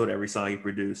definitely killed every song he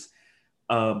produced.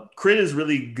 K.R.I.T. is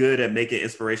really good at making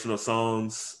inspirational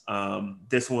songs.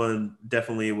 This one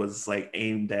definitely was like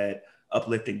aimed at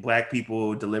uplifting Black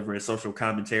people, delivering social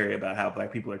commentary about how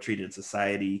Black people are treated in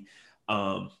society.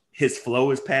 His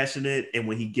flow is passionate, and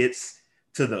when he gets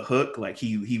to the hook, like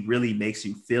he really makes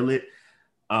you feel it.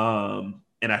 And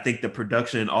I think the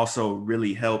production also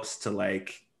really helps to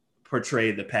like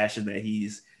portray the passion that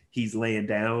he's laying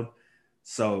down.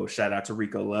 So shout out to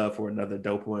Rico Love for another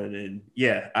dope one. And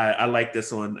yeah, I like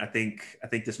this one. I think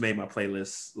this made my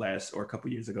playlist a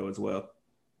couple years ago as well.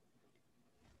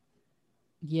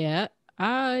 Yeah,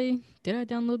 did I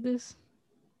download this?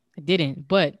 I didn't,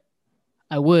 but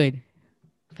I would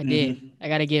if I did. Mm-hmm. I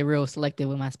gotta get real selective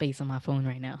with my space on my phone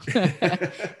right now.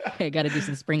 I gotta do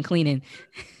some spring cleaning.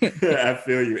 I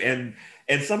feel you.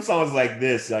 And some songs like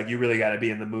this, like you really gotta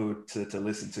be in the mood to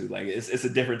listen to. Like it's a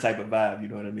different type of vibe, you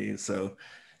know what I mean? So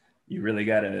you really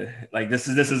gotta, like, this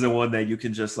isn't one that you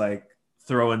can just like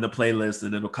throw in the playlist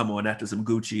and it'll come on after some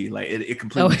Gucci. Like it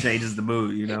completely changes the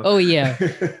mood, Oh yeah,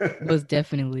 most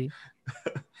definitely.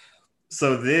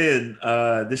 So then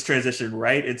this transition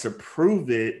right into Prove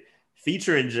It,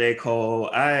 featuring J. Cole.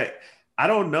 I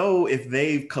don't know if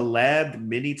they've collabed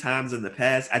many times in the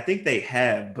past. I think they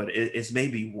have, but it's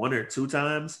maybe 1 or 2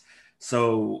 times.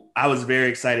 So I was very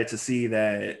excited to see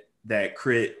that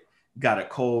K.R.I.T. got a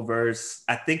Cole verse.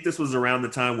 I think this was around the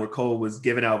time where Cole was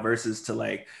giving out verses to,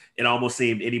 like, it almost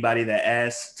seemed anybody that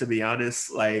asked, to be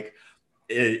honest. Like,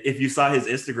 if you saw his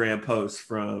Instagram post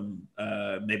from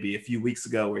maybe a few weeks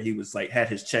ago where he was like had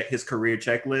his career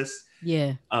checklist.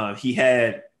 Yeah. He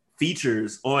had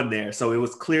features on there. So it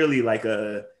was clearly like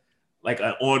a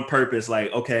on purpose,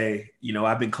 like, okay,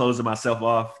 I've been closing myself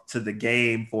off to the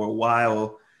game for a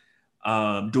while,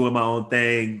 doing my own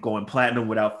thing, going platinum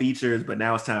without features, but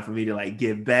now it's time for me to like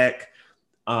give back.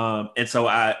 And so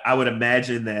I would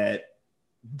imagine that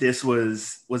this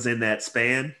was in that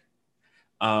span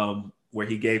where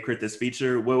he gave K.R.I.T. this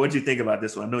feature. What did you think about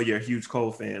this one? I know you're a huge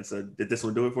Cole fan, so did this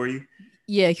one do it for you?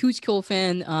 Yeah, huge Cole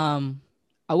fan.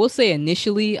 I will say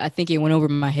initially, I think it went over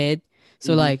my head.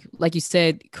 So like you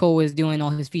said, Cole was doing all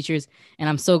his features, and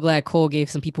I'm so glad Cole gave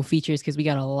some people features because we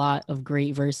got a lot of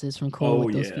great verses from Cole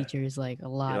with those features, like a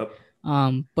lot.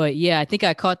 Yep. But yeah, I think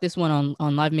I caught this one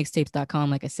on livemixtapes.com,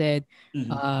 like I said,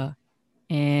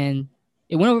 and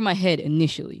it went over my head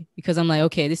initially because I'm like,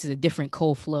 okay, this is a different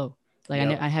Cole flow. Like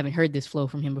I haven't heard this flow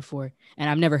from him before, and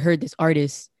I've never heard this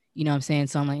artist. You know what I'm saying?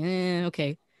 So I'm like,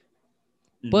 okay.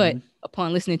 But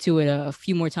upon listening to it a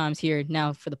few more times here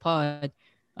now for the pod,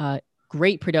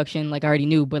 great production, like I already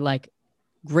knew, but like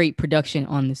great production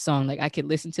on this song. Like I could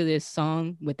listen to this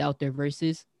song without their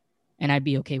verses and I'd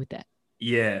be okay with that.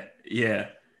 Yeah.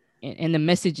 And the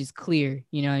message is clear,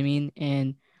 you know what I mean?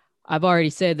 And I've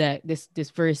already said that this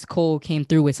verse Cole came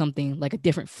through with something like a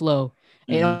different flow.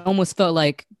 It almost felt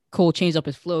like Cole changed up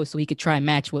his flow so he could try and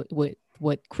match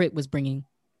what Crit was bringing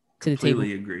to the table.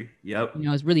 Completely agree. Yep. You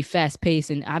know, it's really fast paced,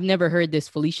 and I've never heard this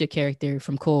Felicia character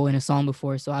from Cole in a song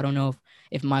before, so I don't know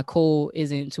if my Cole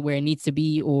isn't to where it needs to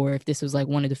be, or if this was like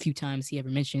one of the few times he ever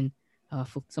mentioned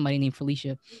somebody named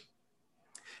Felicia.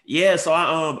 Yeah, so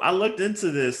I looked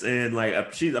into this, and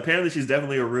like she's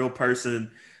definitely a real person,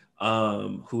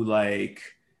 who like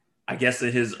I guess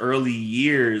in his early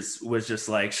years was just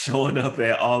like showing up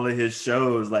at all of his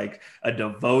shows, like a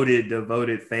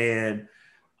devoted fan.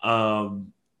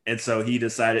 And so he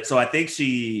decided, so I think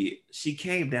she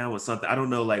came down with something. I don't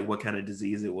know like what kind of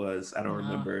disease it was. I don't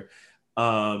remember.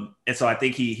 And so I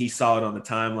think he saw it on the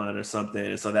timeline or something.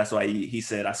 And so that's why he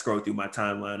said, I scrolled through my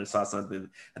timeline and saw something.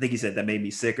 I think he said that made me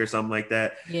sick or something like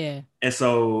that. Yeah. And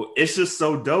so it's just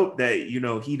so dope that, you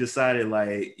know, he decided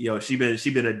like, she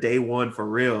been a day one for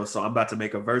real. So I'm about to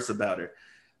make a verse about her.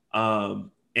 And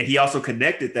he also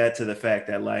connected that to the fact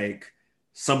that like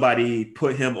somebody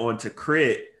put him onto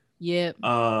Crit. Yeah.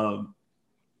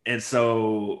 And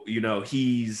so, you know,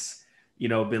 he's, you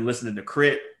know, been listening to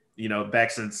Crit, you know, back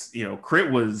since, you know,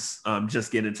 Crit was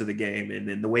just getting into the game. And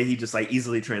then the way he just like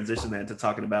easily transitioned that into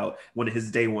talking about one of his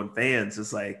day one fans,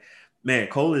 it's like, man,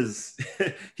 Cole is,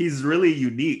 he's really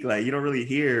unique. Like you don't really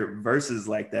hear verses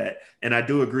like that. And I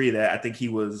do agree that I think he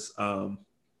was kind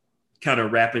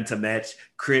of rapping to match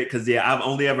Crit. Cause yeah, I've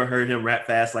only ever heard him rap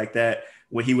fast like that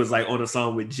when he was like on a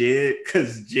song with Jid.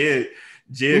 Cause Jid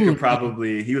could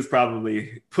probably, he was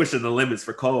probably pushing the limits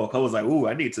for Cole. Cole was like, ooh,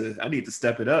 I need to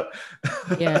step it up.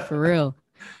 Yeah, for real.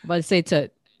 I'm about to say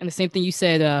and the same thing you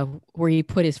said, where he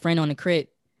put his friend on the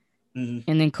Crit. And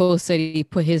then Cole said he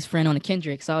put his friend on the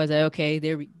Kendrick. So I was like, okay,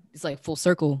 it's like full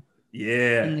circle.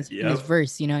 Yeah. In this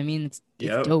verse, you know what I mean? It's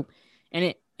dope.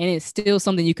 And it's still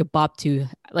something you could bop to.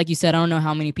 Like you said, I don't know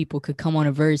how many people could come on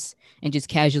a verse and just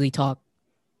casually talk.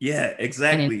 Yeah,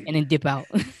 exactly. And then dip out.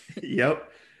 Yep.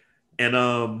 And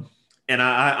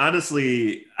I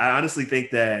honestly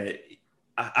think that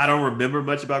I don't remember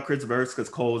much about Crit's verse because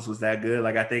Cole's was that good.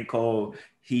 Like I think Cole,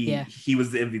 he was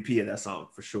the MVP of that song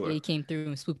for sure. Yeah, he came through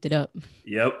and swooped it up.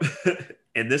 Yep.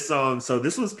 And this song, so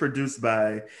this was produced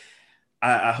by,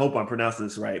 I hope I'm pronouncing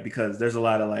this right because there's a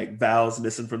lot of like vowels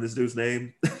missing from this dude's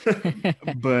name.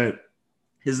 But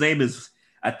his name is,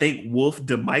 I think, Wolf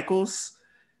DeMichaels.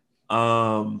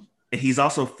 And he's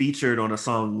also featured on a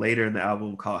song later in the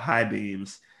album called High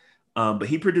Beams. But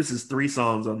he produces 3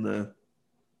 songs on the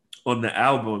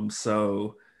album.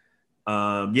 So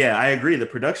yeah, I agree. The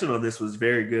production on this was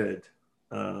very good.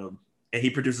 And he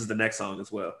produces the next song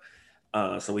as well.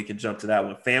 So we can jump to that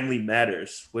one. Family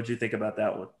Matters. What'd you think about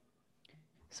that one?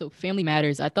 So Family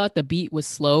Matters, I thought the beat was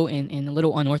slow and a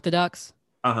little unorthodox.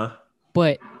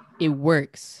 But it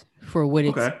works for what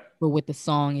for what the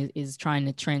song is trying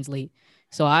to translate.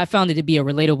 So I found it to be a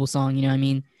relatable song, you know what I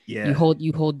mean? Yeah.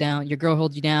 You hold down, your girl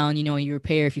holds you down, you know, and you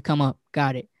repair if you come up.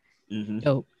 Got it.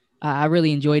 Dope. I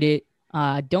really enjoyed it.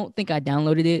 I don't think I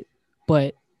downloaded it,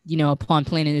 but you know, upon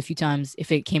playing it a few times,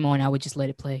 if it came on, I would just let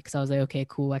it play because I was like, okay,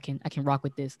 cool, I can rock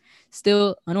with this.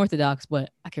 Still unorthodox, but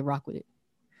I can rock with it.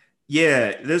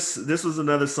 Yeah, this was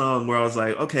another song where I was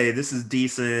like, okay, this is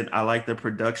decent. I like the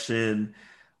production.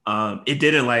 It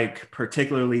didn't like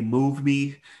particularly move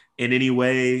me in any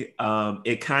way.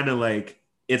 It kind of like,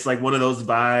 it's like one of those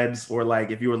vibes or like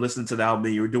if you were listening to the album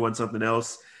and you were doing something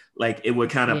else, like it would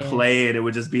kind of play and it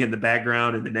would just be in the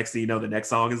background and the next thing you know, the next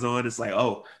song is on. It's like,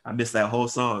 oh, I missed that whole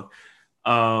song.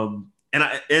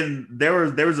 And there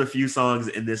was a few songs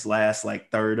in this last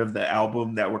like third of the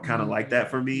album that were kind of like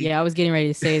that for me. Yeah, I was getting ready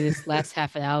to say this last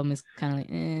half of the album is kind of like,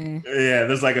 Yeah,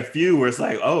 there's like a few where it's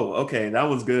like, oh, okay, that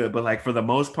was good. But like for the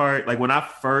most part, like when I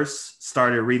first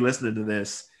started re-listening to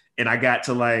this and I got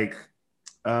to like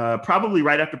probably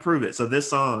right after Prove It. So this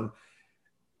song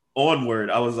onward,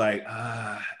 I was like,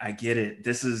 I get it.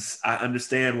 I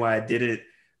understand why I didn't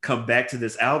come back to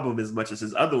this album as much as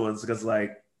his other ones because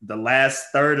like the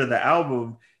last third of the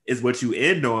album is what you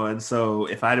end on. So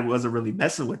if I wasn't really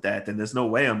messing with that, then there's no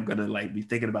way I'm going to like be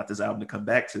thinking about this album to come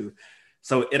back to.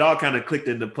 So it all kind of clicked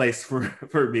into place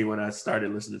for me when I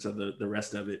started listening to the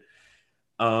rest of it.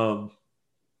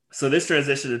 So this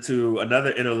transitioned into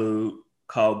another interlude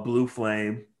called Blue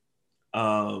Flame.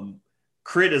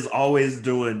 Crit is always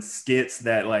doing skits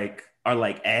that like are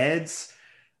like ads.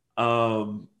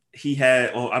 He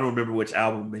had, I don't remember which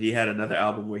album, but he had another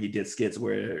album where he did skits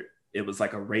where it was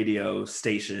like a radio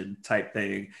station type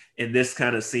thing. And this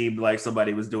kind of seemed like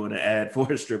somebody was doing an ad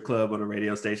for a strip club on a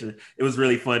radio station. It was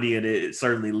really funny, and it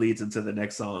certainly leads into the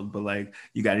next song. But like,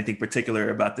 you got anything particular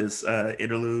about this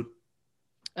interlude?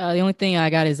 The only thing I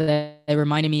got is that it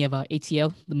reminded me of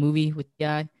ATL, the movie with the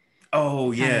guy.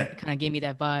 Oh, yeah. Kind of gave me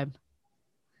that vibe.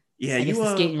 Yeah, I guess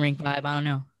the skating rink vibe. I don't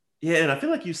know. Yeah, and I feel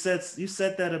like you said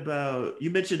that about, you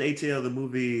mentioned ATL the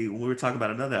movie when we were talking about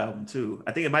another album too.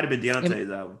 I think it might have been Deontay's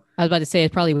album. I was about to say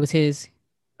it probably was his.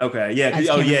 Okay, yeah.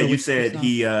 Oh yeah, you said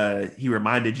he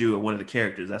reminded you of one of the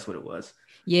characters. That's what it was.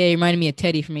 Yeah, he reminded me of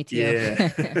Teddy from ATL.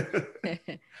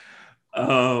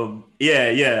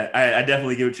 Yeah. I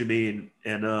definitely get what you mean,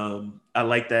 and I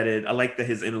like that. I like that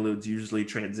his interludes usually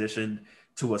transition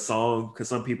to a song, because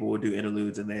some people will do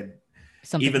interludes and then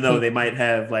even though they might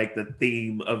have like the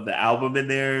theme of the album in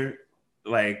there,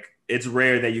 like it's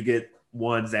rare that you get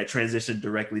ones that transition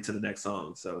directly to the next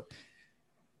song. So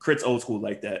Crit's old school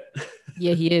like that.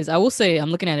 Yeah, he is. I will say, I'm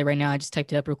looking at it right now. I just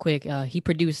typed it up real quick. He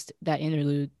produced that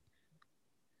interlude.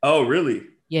 Oh, really?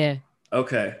 Yeah.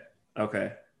 Okay. So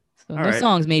no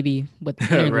songs maybe, but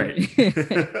right.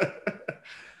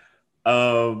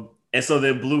 And so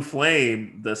then Blue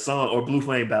Flame, the song, or Blue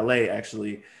Flame Ballet,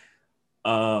 actually.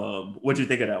 What'd you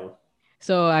think of that one?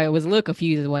 So I was a little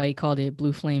confused why he called it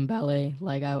Blue Flame Ballet.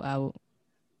 Like I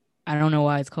don't know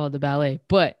why it's called the ballet,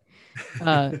 but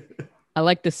I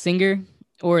like the singer,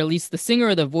 or at least the singer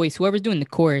or the voice, whoever's doing the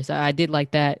chorus. I did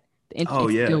like that.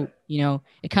 Dope, you know,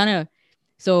 it kind of.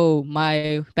 So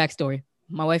my backstory: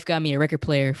 my wife got me a record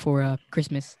player for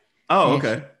Christmas. Oh,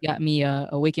 okay. She got me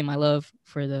 "Awaken My Love"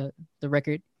 for the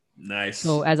record. Nice.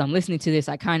 So as I'm listening to this,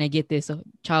 I kind of get this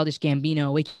Childish Gambino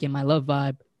 "Awaken My Love"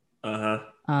 vibe.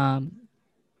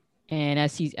 And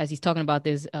as he's talking about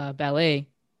this ballet,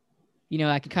 you know,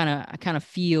 I kind of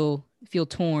feel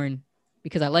torn,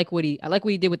 because I like what he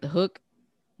did with the hook,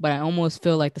 but I almost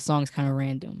feel like the song's kind of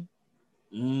random.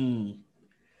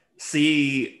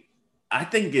 See, I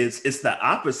think it's the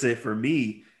opposite for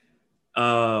me.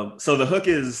 So the hook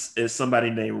is somebody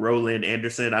named Roland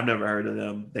Anderson. I've never heard of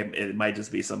them. It might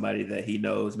just be somebody that he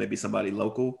knows, maybe somebody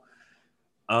local.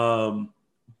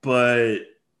 But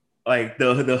like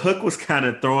the hook was kind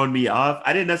of throwing me off.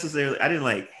 I didn't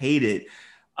like hate it.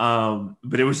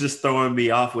 But it was just throwing me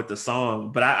off with the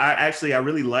song. But I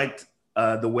really liked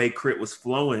the way Crit was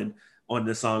flowing on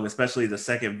the song, especially the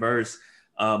second verse.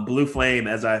 Blue Flame,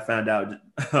 as I found out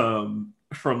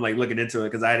from like looking into it,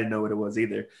 because I didn't know what it was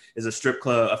either, is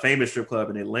a famous strip club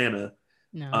in Atlanta.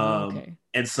 Okay.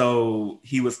 And so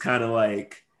he was kind of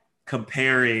like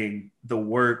comparing the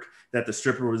work that the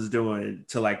stripper was doing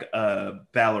to like a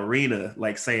ballerina,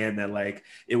 like saying that like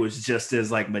it was just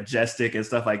as like majestic and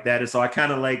stuff like that. And so I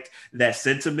kind of liked that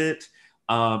sentiment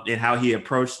and how he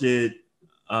approached it,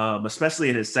 especially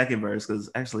in his second verse. Because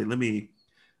actually, let me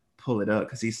pull it up,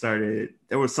 because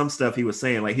there was some stuff he was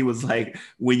saying. Like he was like,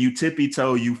 when you tippy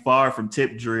toe, you far from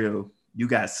tip drill, you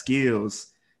got skills.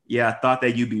 Yeah, I thought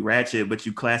that you'd be ratchet, but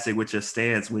you classic with your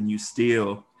stance when you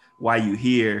steal. Why you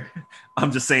here?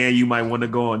 I'm just saying you might want to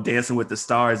go on Dancing with the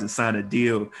Stars and sign a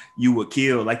deal. You would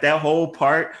kill. Like that whole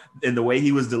part and the way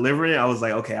he was delivering it, I was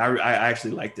like, okay, I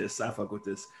actually like this. I fuck with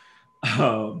this.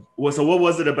 So what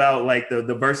was it about like the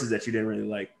verses that you didn't really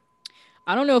like?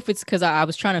 I don't know if it's because I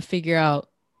was trying to figure out,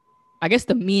 I guess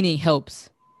the meaning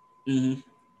helps. Mm-hmm.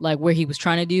 Like where he was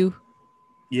trying to do.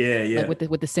 Yeah.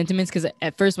 Like with the sentiments. Because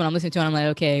at first when I'm listening to it, I'm like,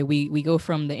 okay, we go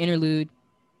from the interlude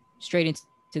straight into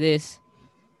this.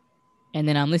 And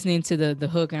then I'm listening to the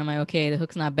hook, and I'm like, okay, the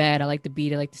hook's not bad. I like the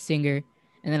beat. I like the singer.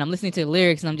 And then I'm listening to the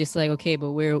lyrics, and I'm just like, okay,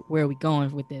 but where are we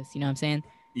going with this? You know what I'm saying?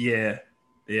 Yeah.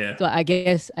 So I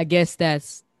guess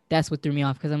that's what threw me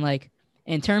off, because I'm like,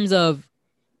 in terms of,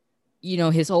 you know,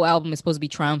 his whole album is supposed to be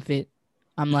triumphant.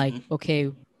 I'm like, okay,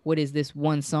 what does this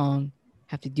one song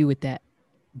have to do with that?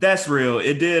 That's real.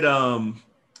 It did.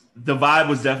 The vibe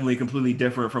was definitely completely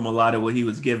different from a lot of what he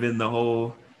was given the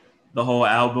whole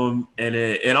album, and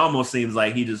it almost seems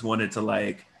like he just wanted to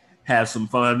like have some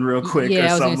fun real quick. Yeah, or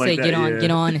I was something gonna say like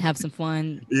get on and have some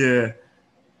fun. Yeah,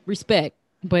 respect.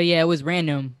 But yeah, it was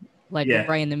random. Like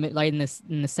right in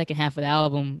the second half of the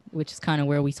album, which is kind of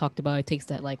where we talked about. It takes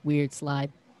that like weird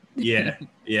slide. yeah,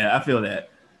 I feel that.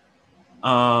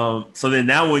 So then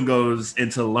that one goes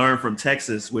into Learn from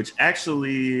Texas, which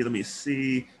actually, let me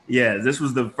see. Yeah, this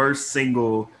was the first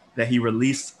single that he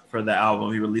released for the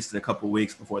album. He released it a couple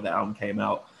weeks before the album came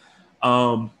out.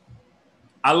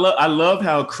 I love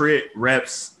how Crit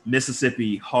reps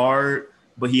Mississippi hard,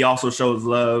 but he also shows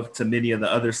love to many of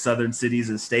the other southern cities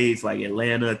and states like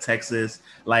Atlanta, Texas.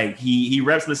 Like he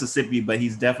reps Mississippi, but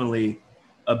he's definitely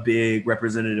a big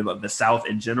representative of the South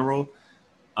in general.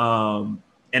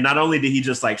 And not only did he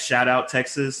just like shout out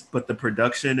Texas, but the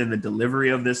production and the delivery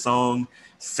of this song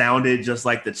sounded just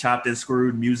like the chopped and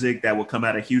screwed music that would come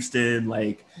out of Houston,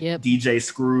 like DJ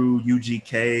Screw,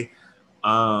 UGK.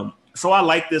 So I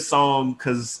like this song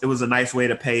because it was a nice way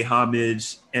to pay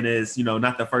homage, and it's, you know,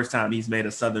 not the first time he's made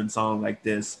a Southern song like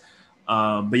this.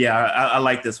 But yeah, I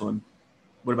like this one.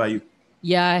 What about you?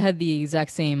 Yeah, I had the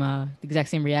exact same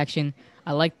reaction.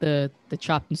 I like the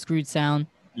chopped and screwed sound,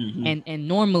 and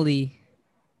normally,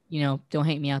 you know, don't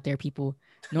hate me out there, people.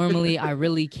 Normally, I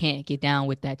really can't get down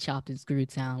with that chopped and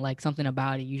screwed sound. Like something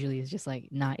about it usually is just like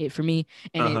not it for me,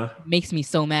 and it makes me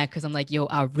so mad because I'm like, yo,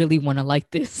 I really want to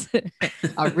like this.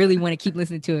 I really want to keep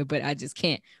listening to it, but I just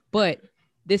can't. But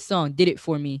this song did it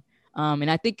for me,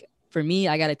 and I think for me,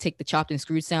 I gotta take the chopped and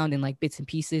screwed sound in like bits and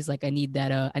pieces. Like I need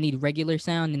that. I need regular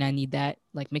sound, and I need that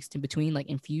like mixed in between, like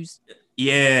infused.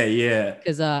 Yeah.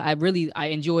 Because I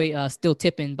enjoy "Still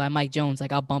Tipping" by Mike Jones.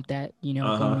 Like I'll bump that, you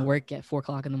know, going to work at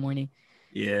 4:00 in the morning.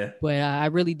 Yeah. But I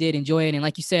really did enjoy it, and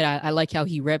like you said, I like how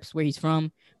he reps where he's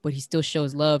from, but he still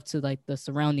shows love to like the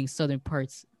surrounding southern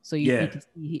parts. So you can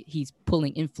see he's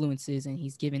pulling influences and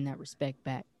he's giving that respect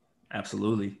back.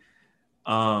 Absolutely.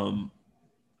 What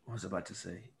was I about to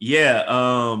say? Yeah,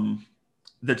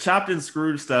 the chopped and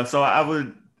screwed stuff. So I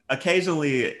would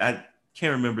occasionally, I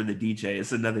can't remember the DJ.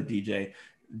 It's another DJ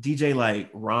like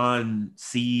Ron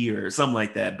C or something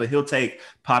like that. But he'll take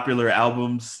popular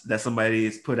albums that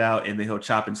somebody's put out and then he'll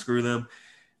chop and screw them.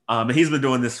 And he's been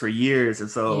doing this for years. And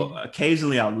so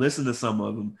occasionally I'll listen to some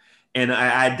of them. And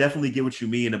I definitely get what you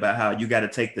mean about how you got to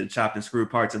take the chopped and screwed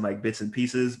parts in like bits and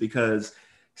pieces, because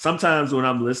sometimes when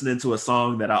I'm listening to a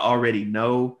song that I already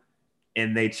know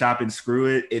and they chop and screw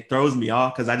it, it throws me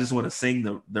off because I just want to sing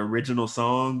the original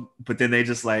song, but then they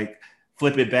just like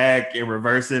flip it back and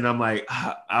reverse it. And I'm like,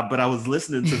 but I was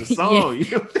listening to the song. You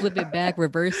know? Flip it back,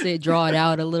 reverse it, draw it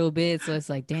out a little bit. So it's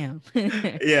like, damn.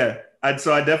 Yeah.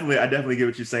 So I definitely get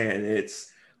what you're saying.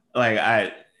 It's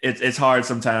like, it's hard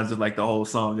sometimes with like the whole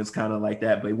song is kind of like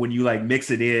that. But when you like mix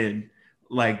it in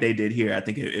like they did here, I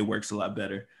think it works a lot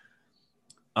better.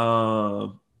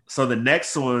 So the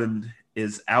next one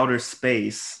is Outer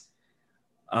Space.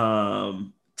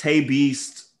 Tay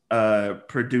Beast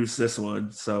produced this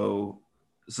one. So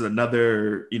this is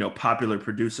another, you know, popular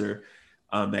producer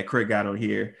that Crit got on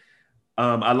here.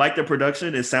 I like the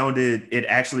production. It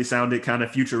actually sounded kind of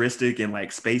futuristic and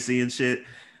like spacey and shit.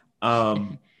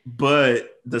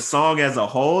 But the song as a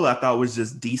whole, I thought was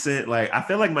just decent. Like, I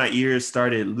feel like my ears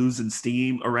started losing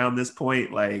steam around this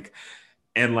point.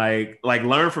 And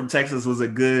Learn from Texas was a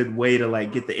good way to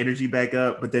like get the energy back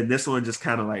up. But then this one just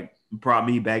kind of like brought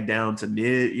me back down to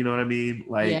mid. You know what I mean?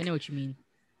 Like, yeah, I know what you mean.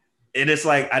 And it's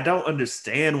like, I don't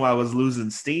understand why I was losing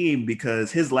steam, because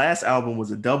his last album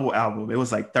was a double album. It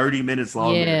was like 30 minutes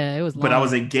longer. Yeah, it was long. But I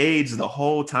was engaged the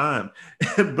whole time.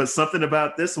 But something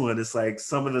about this one, it's like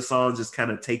some of the songs just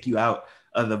kind of take you out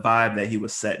of the vibe that he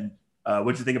was setting.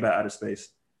 What'd you think about Outer Space?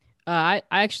 I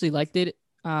actually liked it.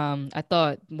 I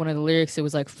thought one of the lyrics, it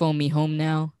was like "phone me home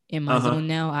now, in my zone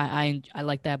now." I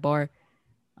like that bar.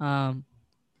 I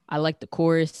liked the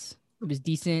chorus. It was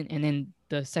decent. And then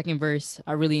the second verse,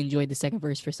 I really enjoyed the second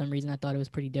verse for some reason. I thought it was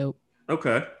pretty dope.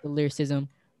 Okay. The lyricism.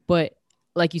 But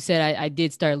like you said, I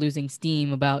did start losing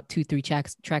steam about 2-3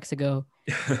 tracks ago.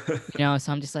 You know,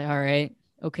 so I'm just like, all right,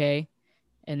 okay.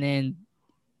 And then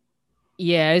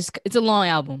yeah, it's a long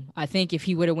album. I think if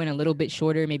he would have went a little bit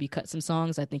shorter, maybe cut some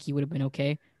songs, I think he would have been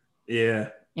okay. Yeah.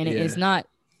 And it's not,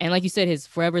 and like you said, his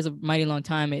Forever is a Mighty Long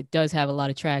Time, it does have a lot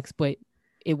of tracks, but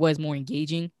it was more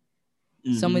engaging.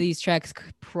 Mm-hmm. Some of these tracks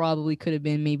probably could have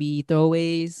been maybe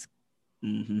throwaways.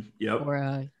 Mm-hmm. Yep.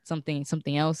 Or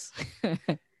something else.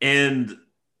 and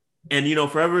you know,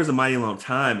 Forever is a Mighty Long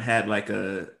Time had like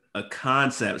a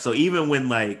concept. So even when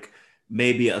like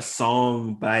maybe a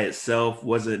song by itself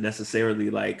wasn't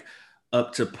necessarily like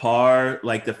up to par,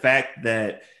 like the fact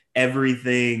that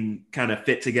everything kind of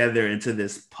fit together into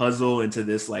this puzzle, into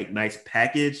this like nice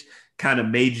package, kind of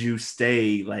made you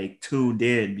stay like tuned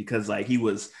in, because like he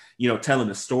was, you know, telling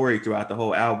a story throughout the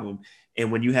whole album.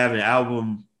 And when you have an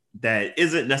album that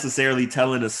isn't necessarily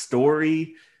telling a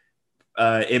story,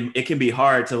 it can be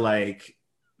hard to like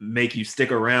make you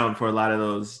stick around for a lot of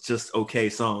those just okay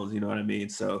songs, you know what I mean?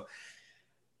 So,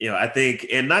 you know, I think,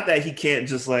 and not that he can't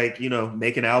just like, you know,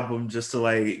 make an album just to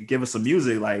like give us some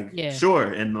music, like, sure.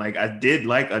 And like, I did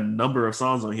like a number of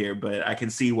songs on here, but I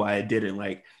can see why it didn't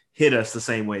like hit us the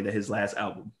same way that his last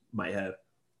album might have.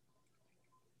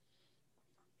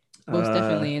 Most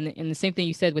definitely. And the same thing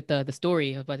you said with the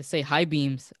story. I was about to say High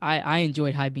Beams. I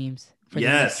enjoyed High Beams for the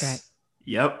next track.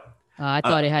 Yep. I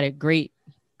thought it had a great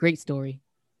story.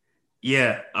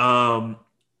 Yeah.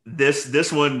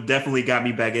 This one definitely got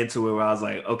me back into it where I was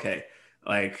like, okay,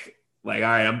 like all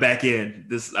right, I'm back in.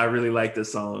 I really like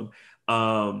this song.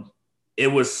 It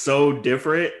was so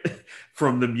different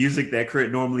from the music that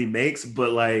Crit normally makes,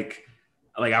 but like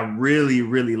I really,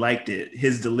 really liked it.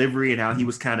 His delivery and how he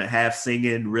was kind of half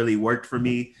singing really worked for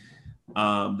me.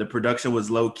 The production was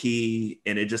low key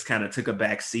and it just kind of took a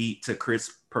back seat to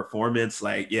Crit's performance.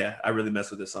 Like, yeah, I really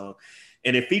messed with this song.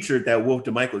 And it featured that Wolf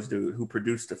DeMichaels dude who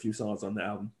produced a few songs on the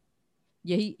album.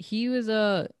 Yeah, he was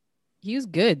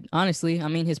good, honestly. I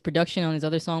mean, his production on his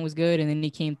other song was good, and then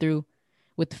he came through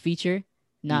with the feature.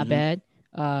 Not bad.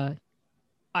 I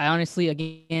honestly,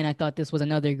 again, I thought this was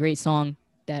another great song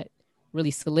that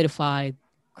really solidified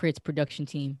Crit's production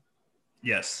team.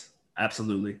 Yes,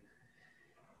 absolutely.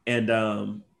 And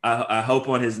I hope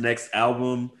on his next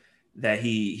album that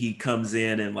he comes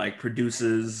in and like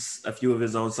produces a few of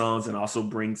his own songs and also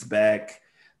brings back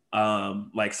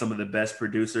like some of the best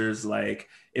producers. Like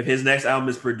if his next album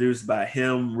is produced by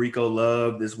him, Rico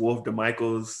Love, this Wolf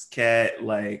DeMichaels cat,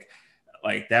 like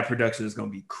that production is gonna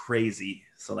be crazy.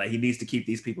 So like he needs to keep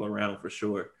these people around for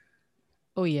sure.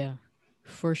 Oh yeah,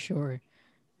 for sure.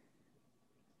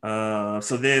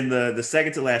 So then the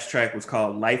second to last track was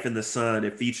called Life in the Sun.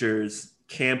 It features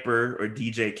Camper or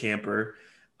DJ Camper,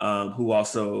 who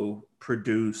also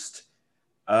produced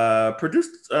a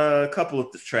couple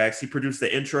of the tracks. He produced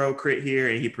the intro, Crit here,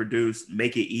 and he produced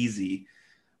Make It Easy.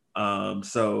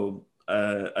 So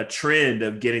a trend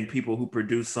of getting people who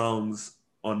produce songs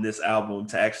on this album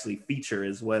to actually feature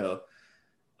as well.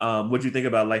 What'd you think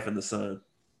about Life in the Sun?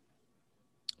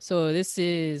 So this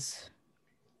is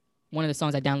one of the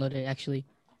songs I downloaded actually.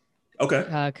 Okay.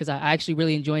 Because I actually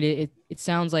really enjoyed it. It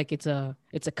sounds like it's a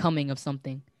coming of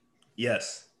something.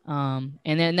 Yes. And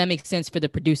then that makes sense for the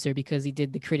producer because he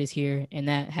did The Crit Is Here, and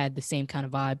that had the same kind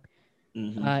of vibe.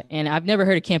 And I've never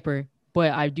heard of Camper,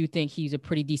 but I do think he's a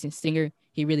pretty decent singer.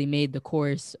 He really made the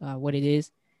chorus what it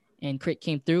is, and Crit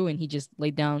came through and he just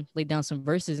laid down some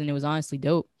verses, and it was honestly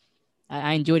dope.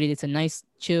 I enjoyed it. It's a nice,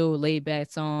 chill, laid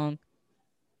back song,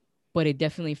 but it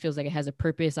definitely feels like it has a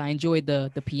purpose. I enjoyed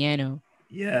the piano.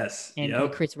 Yes. And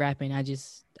Crit's rapping. I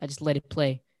just let it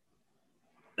play.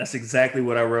 That's exactly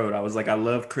what I wrote. I was like, I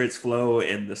love Crit's flow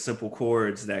and the simple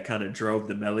chords that kind of drove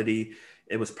the melody.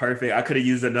 It was perfect. I could have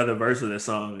used another verse of this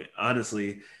song,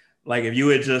 honestly. Like if you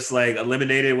had just like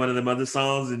eliminated one of them other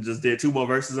songs and just did 2 more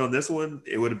verses on this one,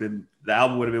 the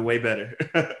album would have been way better.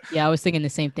 Yeah, I was thinking the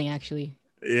same thing actually.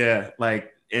 Yeah,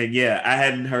 I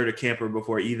hadn't heard of Camper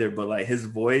before either, but like his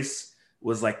voice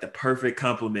was like the perfect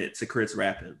complement to Crit's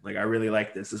rapping. Like I really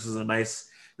like this. This is a nice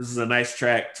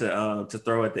track to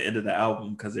throw at the end of the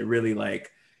album because it really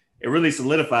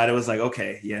solidified. It was like,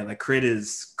 okay, yeah, like Crit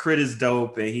is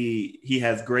dope and he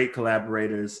has great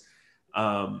collaborators.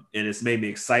 And it's made me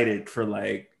excited for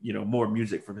like, more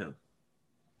music from him.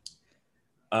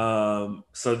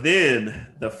 So then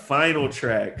the final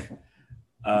track,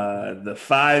 the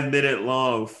 5-minute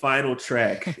long final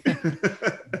track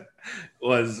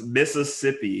was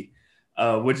Mississippi.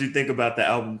 What'd you think about the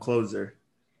album closer?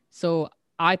 So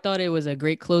I thought it was a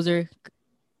great closer.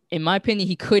 In my opinion,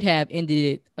 he could have ended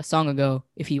it a song ago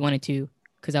if he wanted to,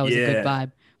 because that was a good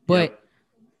vibe. But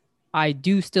I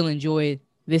do still enjoy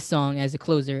this song as a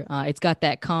closer. It's got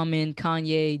that common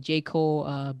Kanye, J.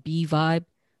 Cole, B vibe,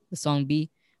 the song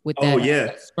B, with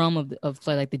that strum of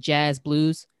like the jazz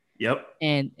blues. Yep.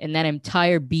 And that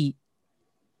entire beat,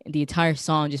 the entire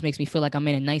song just makes me feel like I'm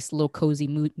in a nice little cozy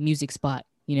music spot,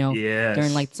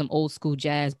 during like some old school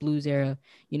jazz blues era,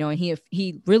 and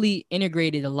he really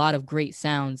integrated a lot of great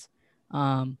sounds.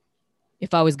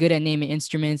 If I was good at naming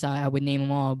instruments, I would name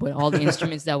them all, but all the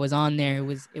instruments that was on there,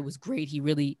 it was great. He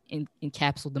really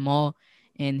encapsulated them all,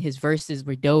 and his verses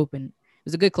were dope, and it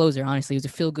was a good closer. Honestly, it was a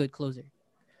feel good closer.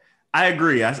 I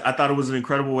agree. I thought it was an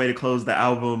incredible way to close the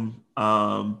album.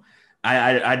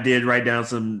 I did write down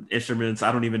some instruments.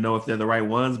 I don't even know if they're the right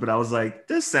ones, but I was like,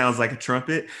 this sounds like a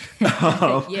trumpet.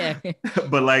 Yeah.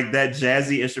 But like that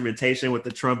jazzy instrumentation with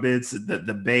the trumpets,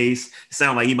 the bass, it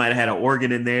sounded like he might have had an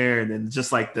organ in there, and then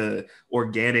just like the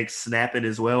organic snapping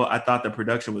as well. I thought the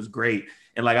production was great.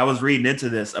 And like I was reading into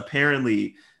this,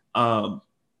 apparently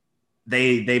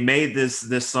they made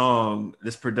this song,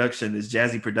 this production, this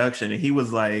jazzy production, and he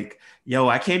was like, yo,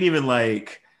 I can't even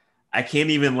rap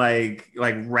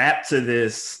to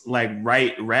this,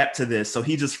 rap to this. So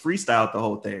he just freestyled the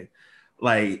whole thing.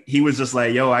 Like he was just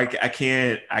like, yo, I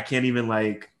can't even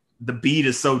like the beat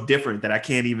is so different that I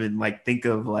can't even like think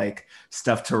of like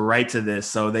stuff to write to this.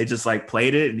 So they just like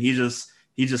played it, and he just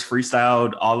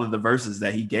freestyled all of the verses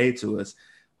that he gave to us,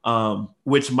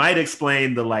 which might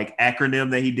explain the like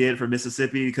acronym that he did for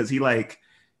Mississippi, because he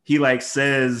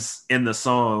says in the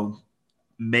song,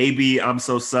 maybe I'm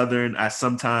so Southern, I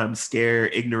sometimes scare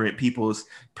ignorant people's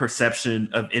perception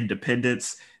of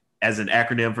independence, as an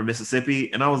acronym for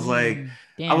Mississippi. And I was like,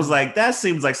 that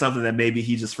seems like something that maybe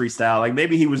he just freestyled. Like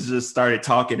maybe he was just started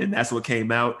talking and that's what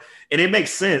came out. And it makes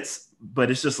sense,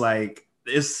 but it's just like,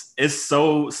 it's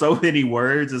so many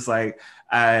words. It's like,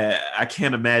 I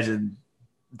can't imagine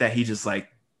that he just like,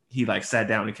 he like sat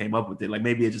down and came up with it. Like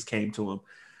maybe it just came to him.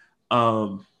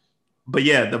 But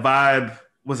yeah, the vibe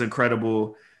was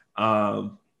incredible.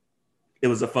 It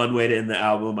was a fun way to end the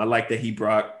album. I like that he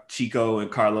brought Chico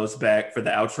and Carlos back for the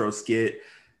outro skit.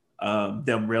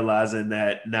 Them realizing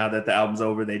that now that the album's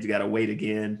over, they just got to wait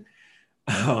again.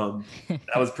 That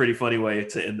was a pretty funny way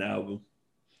to end the album.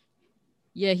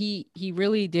 Yeah, he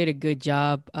really did a good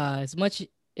job. As much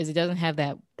as it doesn't have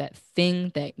that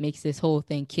thing that makes this whole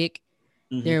thing kick,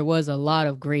 there was a lot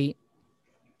of great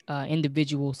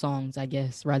individual songs, I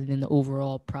guess, rather than the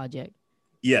overall project.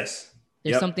 Yes.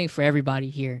 There's something for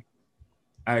everybody here.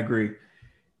 I agree.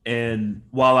 And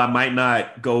while I might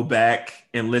not go back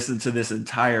and listen to this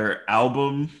entire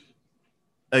album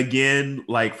again,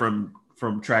 like from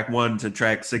track 1 to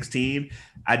track 16,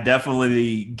 I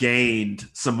definitely gained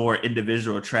some more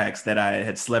individual tracks that I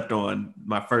had slept on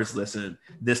my first listen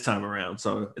this time around.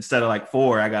 So instead of like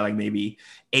 4, I got like maybe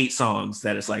 8 songs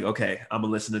that it's like, okay, I'm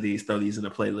gonna listen to these, throw these in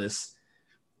a playlist,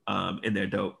 and they're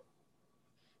dope.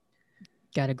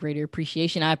 Got a greater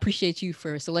appreciation. I appreciate you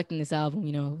for selecting this album.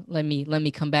 You know, let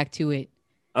me come back to it.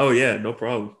 Oh yeah, no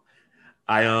problem.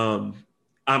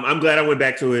 I'm glad I went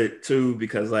back to it too,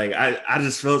 because like I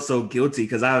just felt so guilty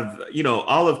because I've, you know,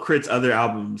 all of K.R.I.T's other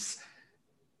albums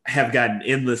have gotten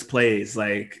endless plays,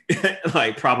 like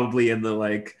like probably in the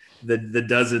like the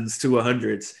dozens to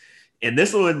hundreds, and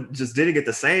this one just didn't get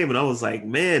the same. And I was like,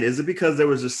 man, is it because there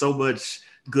was just so much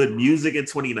good music in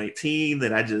 2019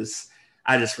 that I just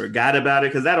forgot about it?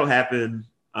 Because that'll happen.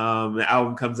 The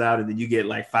album comes out and then you get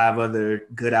like 5 other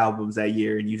good albums that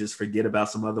year and you just forget about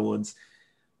some other ones.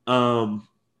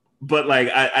 But like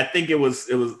I think it was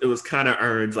kind of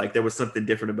earned. Like there was something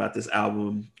different about this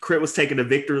album. K.R.I.T was taking a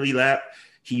victory lap.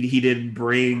 He didn't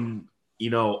bring, you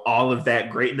know, all of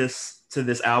that greatness to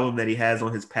this album that he has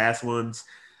on his past ones.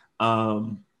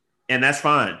 And that's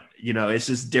fine. You know, it's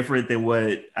just different than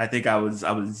what I think I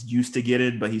was used to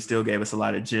getting, but he still gave us a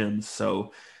lot of gems.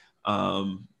 So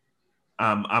I'm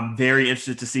very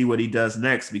interested to see what he does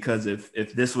next, because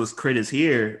if this was K.R.I.T is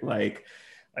here, like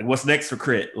what's next for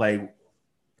K.R.I.T? Like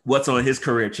what's on his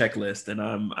career checklist? And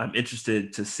I'm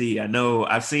interested to see. I know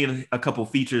I've seen a couple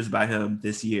features by him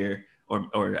this year,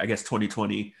 or I guess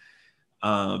 2020.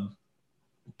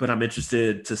 But I'm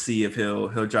interested to see if he'll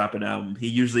drop an album. He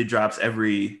usually drops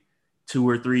every 2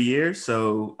 or 3 years,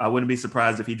 so I wouldn't be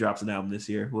surprised if he drops an album this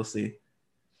year. We'll see.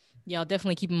 Yeah, I'll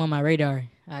definitely keep him on my radar.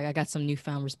 I got some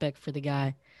newfound respect for the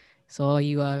guy. So all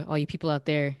you people out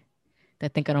there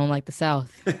that think I don't like the South,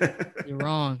 you're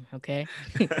wrong. Okay,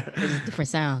 there's a different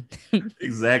sound.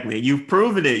 Exactly. You've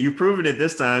proven it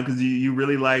this time, because you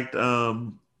really liked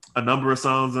a number of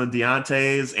songs on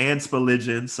Deontay's and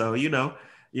Spilligion. So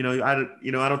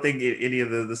I don't think any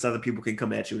of the Southern people can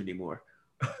come at you anymore.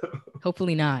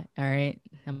 Hopefully not. All right.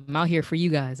 I'm out here for you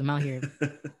guys. I'm out here.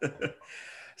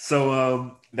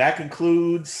 So that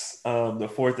concludes the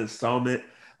 4th installment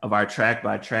of our track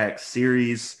by track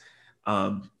series.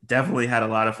 Definitely had a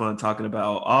lot of fun talking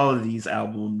about all of these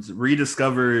albums,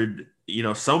 rediscovered, you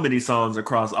know, so many songs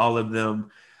across all of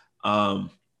them. And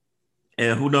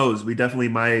who knows, we definitely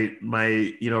might,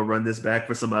 you know, run this back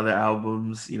for some other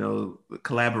albums. You know,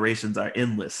 collaborations are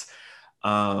endless.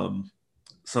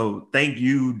 So thank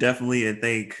you definitely. And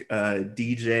thank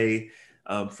DJ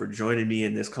for joining me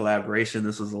in this collaboration.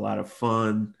 This was a lot of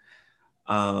fun.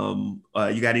 You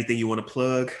got anything you want to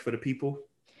plug for the people?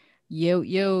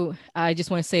 Yo, I just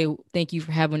want to say thank you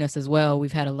for having us as well.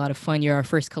 We've had a lot of fun. You're our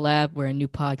first collab. We're a new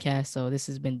podcast, so this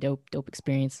has been dope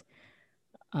experience.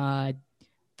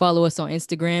 Follow us on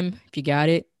Instagram if you got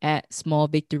it, at Small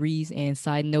Victories and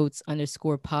Side Notes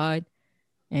 _pod,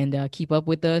 and keep up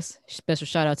with us. Special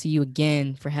shout out to you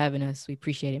again for having us. We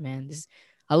appreciate it, man.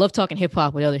 I love talking hip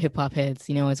hop with other hip hop heads.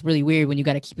 You know, it's really weird when you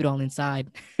got to keep it all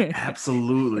inside.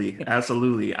 Absolutely.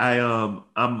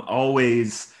 I'm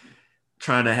always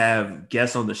trying to have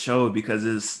guests on the show, because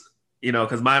it's, you know,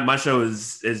 because my show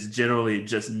is generally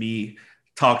just me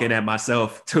talking at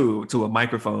myself to a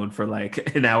microphone for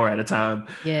like an hour at a time.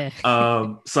 Yeah.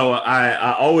 So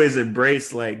I always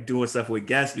embrace like doing stuff with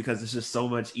guests because it's just so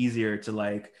much easier to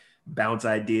like bounce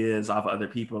ideas off of other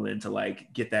people and to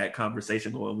like get that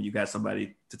conversation going when you got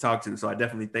somebody to talk to. So I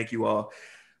definitely thank you all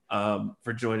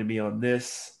for joining me on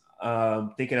this.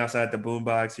 Thinking Outside the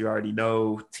Boombox, you already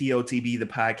know, TOTB, the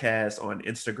podcast, on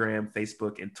Instagram,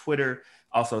 Facebook, and Twitter.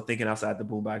 Also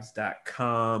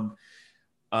thinkingoutsidetheboombox.com.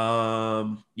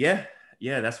 Yeah,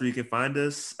 that's where you can find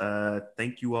us.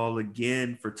 Thank you all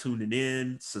again for tuning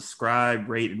in. Subscribe,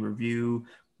 rate, and review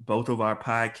both of our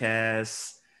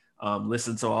podcasts.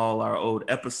 Listen to all our old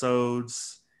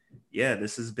episodes. Yeah,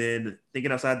 this has been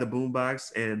Thinking Outside the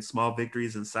Boombox and Small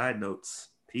Victories and Side Notes.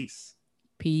 Peace.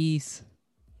 Peace.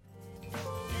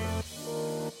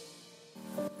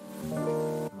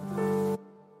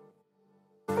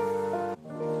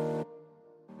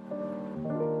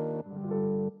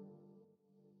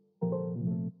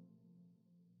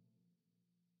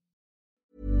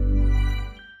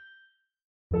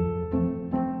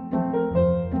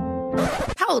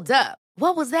 Hold up.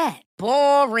 What was that?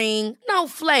 Boring. No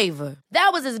flavor.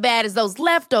 That was as bad as those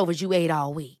leftovers you ate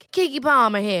all week. Keke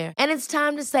Palmer here. And it's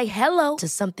time to say hello to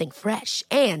something fresh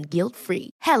and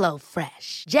guilt-free. Hello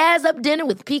Fresh. Jazz up dinner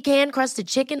with pecan-crusted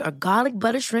chicken or garlic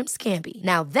butter shrimp scampi.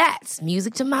 Now that's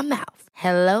music to my mouth.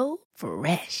 Hello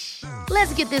Fresh.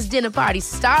 Let's get this dinner party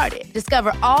started.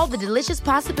 Discover all the delicious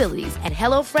possibilities at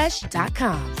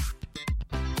HelloFresh.com.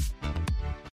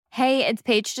 Hey, it's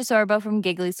Paige DeSorbo from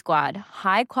Giggly Squad.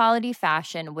 High quality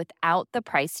fashion without the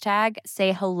price tag.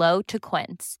 Say hello to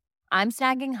Quince. I'm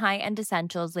snagging high-end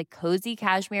essentials like cozy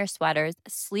cashmere sweaters,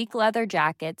 sleek leather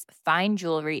jackets, fine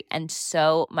jewelry, and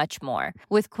so much more.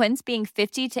 With Quince being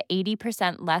 50 to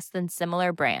 80% less than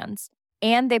similar brands.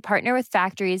 And they partner with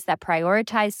factories that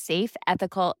prioritize safe,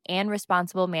 ethical, and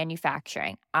responsible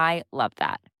manufacturing. I love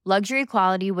that. Luxury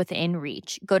quality within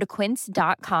reach. Go to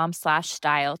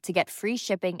quince.com/style to get free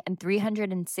shipping and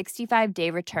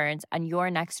 365-day returns on your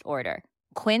next order.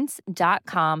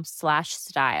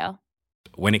 Quince.com/style.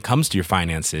 When it comes to your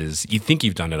finances, you think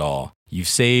you've done it all. You've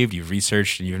saved, you've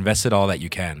researched, and you've invested all that you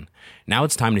can. Now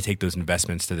it's time to take those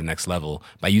investments to the next level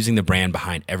by using the brand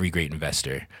behind every great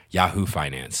investor, Yahoo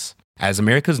Finance. As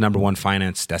America's #1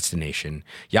 finance destination,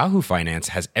 Yahoo Finance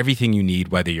has everything you need,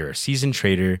 whether you're a seasoned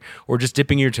trader or just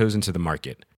dipping your toes into the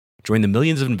market. Join the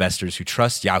millions of investors who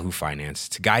trust Yahoo Finance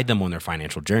to guide them on their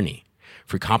financial journey.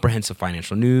 For comprehensive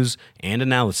financial news and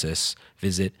analysis,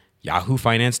 visit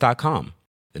yahoofinance.com,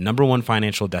 the #1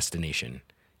 financial destination,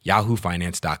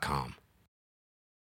 yahoofinance.com.